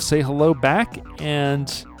there, and we'll say hello back, and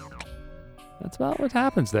that's about what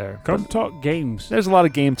happens there. Come talk games. There's a lot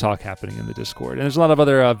of game talk happening in the Discord, and there's a lot of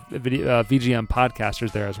other VGM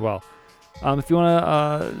podcasters there as well. If you want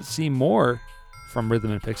to see more from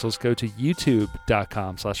Rhythm and Pixels, go to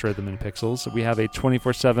youtube.com/rhythmandpixels. We have a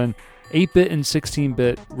 24/7 8-bit and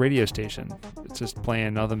 16-bit radio station. It's just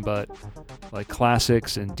playing nothing but like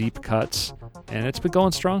classics and deep cuts, and it's been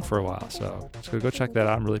going strong for a while. So go check that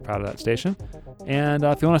out. I'm really proud of that station. And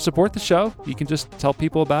if you want to support the show, you can just tell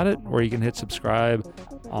people about it, or you can hit subscribe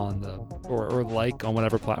on or like on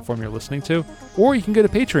whatever platform you're listening to, or you can go to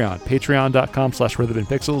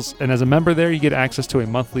patreon.com/rhythmandpixels, and as a member there, you get access to a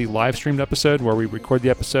monthly live streamed episode where we record the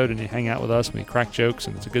episode and you hang out with us and we crack jokes,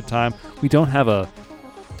 and it's a good time. We don't have a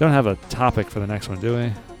topic for the next one, do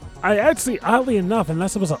we? I actually, oddly enough,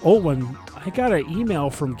 unless it was an old one, I got an email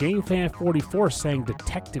from GameFan44 saying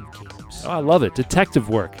detective games. Oh, I love it. Detective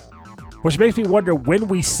work. Which makes me wonder when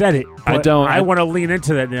we said it. I but don't. I want to lean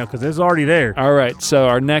into that now because it's already there. All right. So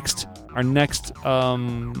our next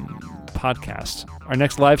podcast, our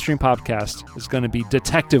next live stream podcast is going to be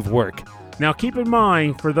detective work. Now, keep in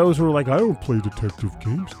mind, for those who are like, I don't play detective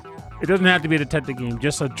games, it doesn't have to be a detective game,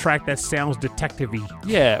 just a track that sounds detective-y.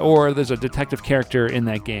 Yeah, or there's a detective character in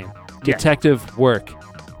that game. Yeah. Detective work.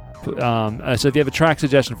 So if you have a track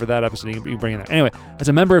suggestion for that episode, you can bring it there. Anyway, as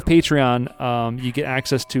a member of Patreon, you get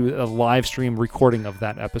access to a live stream recording of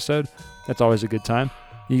that episode. That's always a good time.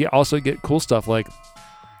 You also get cool stuff like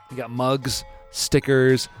you got mugs,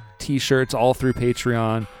 stickers, T-shirts all through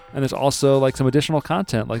Patreon, and there's also like some additional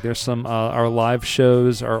content. Like there's some our live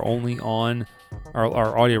shows are only on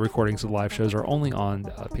our audio recordings of live shows are only on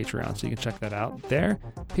Patreon, so you can check that out there.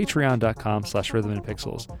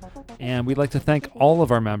 Patreon.com/rhythmandpixels. And we'd like to thank all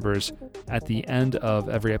of our members at the end of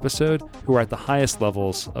every episode who are at the highest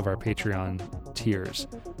levels of our Patreon tiers.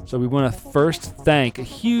 So we want to first thank a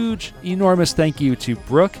huge, enormous thank you to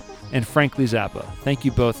Brooke and Frankly Zappa. Thank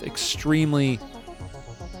you both extremely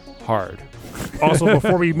hard. Also,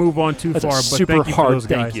 before we move on too That's a far, but super thank you hard for those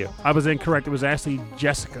thank guys. you. I was incorrect. It was actually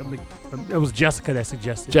Jessica. It was Jessica that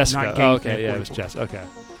suggested. Jessica. Not Oh, okay, GameFan44. yeah, it was Jess. Okay.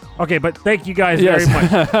 Okay, but thank you guys very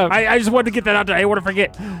much. I just wanted to get that out there. I didn't want to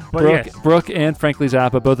forget. But Brooke and Frankly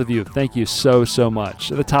Zappa, both of you, thank you so much.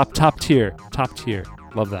 The top tier.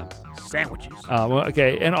 Love them. Sandwiches.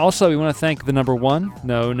 Okay, and also we want to thank the number one.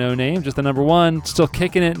 No name, just the number one. Still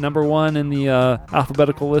kicking it, number one in the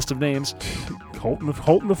alphabetical list of names. Holding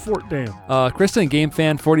the fort down. Kristen,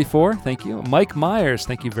 GameFan44, thank you. Mike Myers,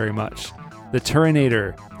 thank you very much. The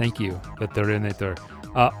Turinator, thank you. The Turinator.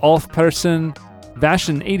 Ulf Person,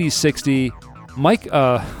 Vashin8060, Mike,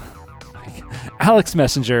 Alex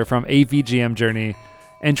Messenger from AVGM Journey,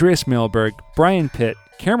 Andreas Mailberg, Brian Pitt,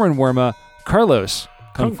 Cameron Werma, Carlos,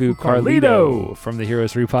 Kung Fu Carlito from the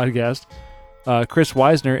Heroes 3 podcast, Chris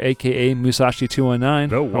Weisner, a.k.a. Musashi219.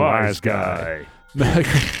 The wise guy.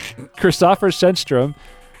 Christopher Shenstrom,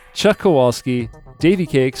 Chuck Kowalski, Davey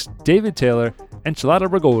Cakes, David Taylor, Enchilada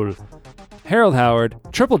Regol, Harold Howard,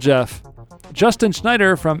 Triple Jeff, Justin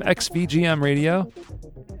Schneider from XVGM Radio,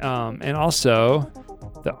 and also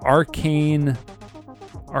the Arcane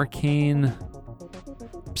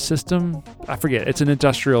System. I forget. It's an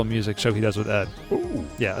industrial music show he does with Ed. Ooh.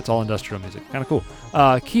 Yeah, it's all industrial music. Kind of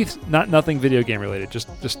cool. Keith, nothing video game related, just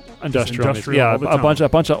industrial music. Yeah, a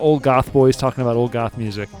bunch of old goth boys talking about old goth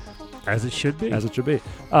music. As it should be.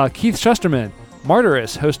 Keith Schusterman,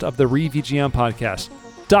 Martyrus, host of the Re-VGM podcast.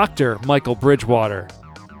 Dr. Michael Bridgewater.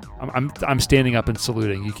 I'm standing up and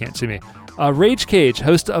saluting. You can't see me. Rage Cage,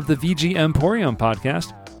 host of the VG Emporium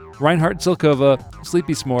podcast. Reinhard Zilkova,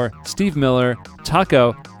 Sleepy S'more, Steve Miller,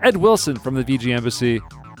 Taco, Ed Wilson from the VG Embassy,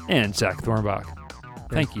 and Zach Thornbach.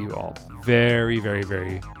 Thank you all very, very,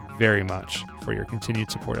 very, very much for your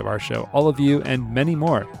continued support of our show. All of you and many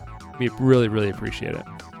more. We really, really appreciate it.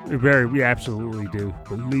 We absolutely do.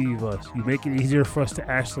 Believe us. You make it easier for us to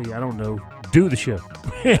actually, do the show.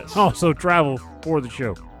 Also travel for the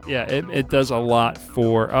show. Yeah, it does a lot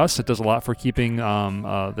for us. It does a lot for keeping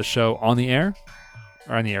the show on the air.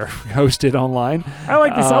 Or on the air, hosted online. I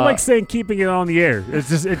like this. I like saying keeping it on the air. It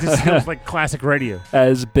just feels like classic radio.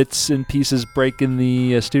 As bits and pieces break in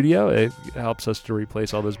the studio, it helps us to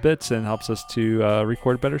replace all those bits and helps us to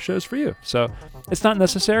record better shows for you. So it's not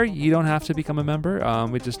necessary. You don't have to become a member.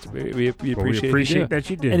 We appreciate that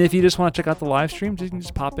you do. And if you just want to check out the live streams, you can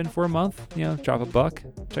just pop in for a month. Drop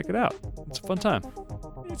 $1, check it out. It's a fun time.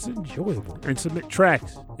 It's enjoyable. And submit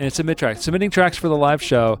tracks. Submitting tracks for the live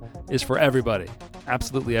show is for everybody.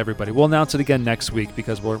 Absolutely everybody. We'll announce it again next week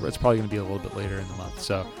because it's probably going to be a little bit later in the month.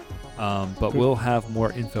 So, but we'll have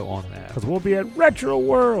more info on that. Because we'll be at Retro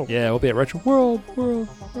World. Yeah, we'll be at Retro World.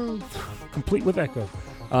 Complete with Echo.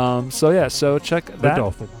 So check that. The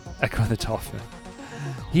Dolphin. Echo the Dolphin.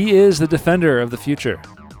 He is the defender of the future.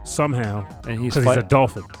 Somehow. And he's a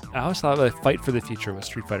dolphin. I always thought the fight for the future was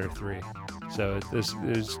Street Fighter 3. So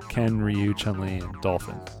there's Ken, Ryu, Chun-Li, and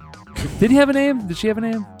Dolphin. Did he have a name? Did she have a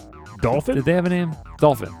name? Dolphin? Did they have a name?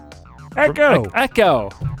 Dolphin. Echo. Echo.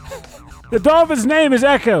 The dolphin's name is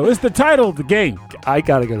Echo. It's the title of the game. I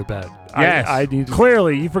gotta go to bed. Yes. I need to.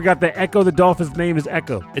 Clearly, you forgot that Echo the dolphin's name is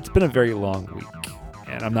Echo. It's been a very long week,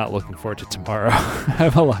 and I'm not looking forward to tomorrow. I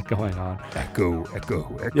have a lot going on. Echo.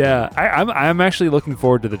 Yeah, I'm actually looking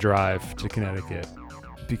forward to the drive to Connecticut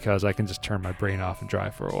because I can just turn my brain off and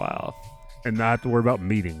drive for a while. And not have to worry about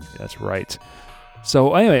meetings. That's right.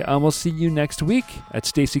 So anyway, we'll see you next week at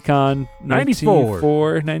StacyCon 94.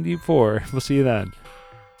 We'll see you then.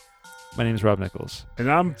 My name is Rob Nichols.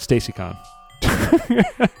 And I'm StacyCon.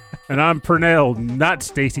 And I'm Purnell, not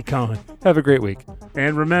StacyCon. Have a great week.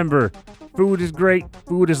 And remember, food is great,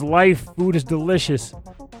 food is life, food is delicious.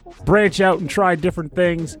 Branch out and try different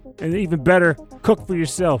things, and even better, cook for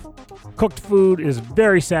yourself. Cooked food is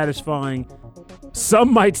very satisfying.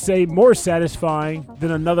 Some might say more satisfying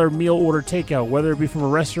than another meal order takeout, whether it be from a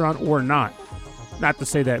restaurant or not. Not to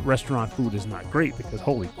say that restaurant food is not great, because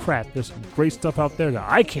holy crap, there's some great stuff out there that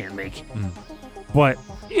I can't make. But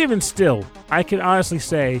even still, I can honestly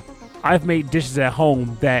say I've made dishes at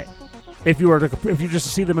home that if you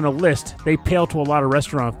just see them in a list, they pale to a lot of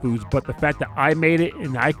restaurant foods. But the fact that I made it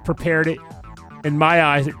and I prepared it, in my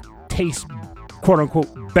eyes, it tastes quote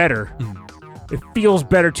unquote better. It feels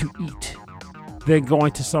better to eat than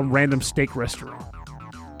going to some random steak restaurant.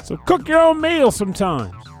 So cook your own meal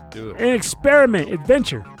sometimes. Do it. And experiment,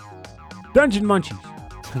 adventure. Dungeon Munchies.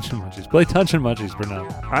 Dungeon Munchies. Play Dungeon Munchies for now.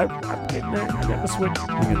 I'm getting there. I got the Switch.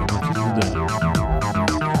 We get the Munchies for dinner.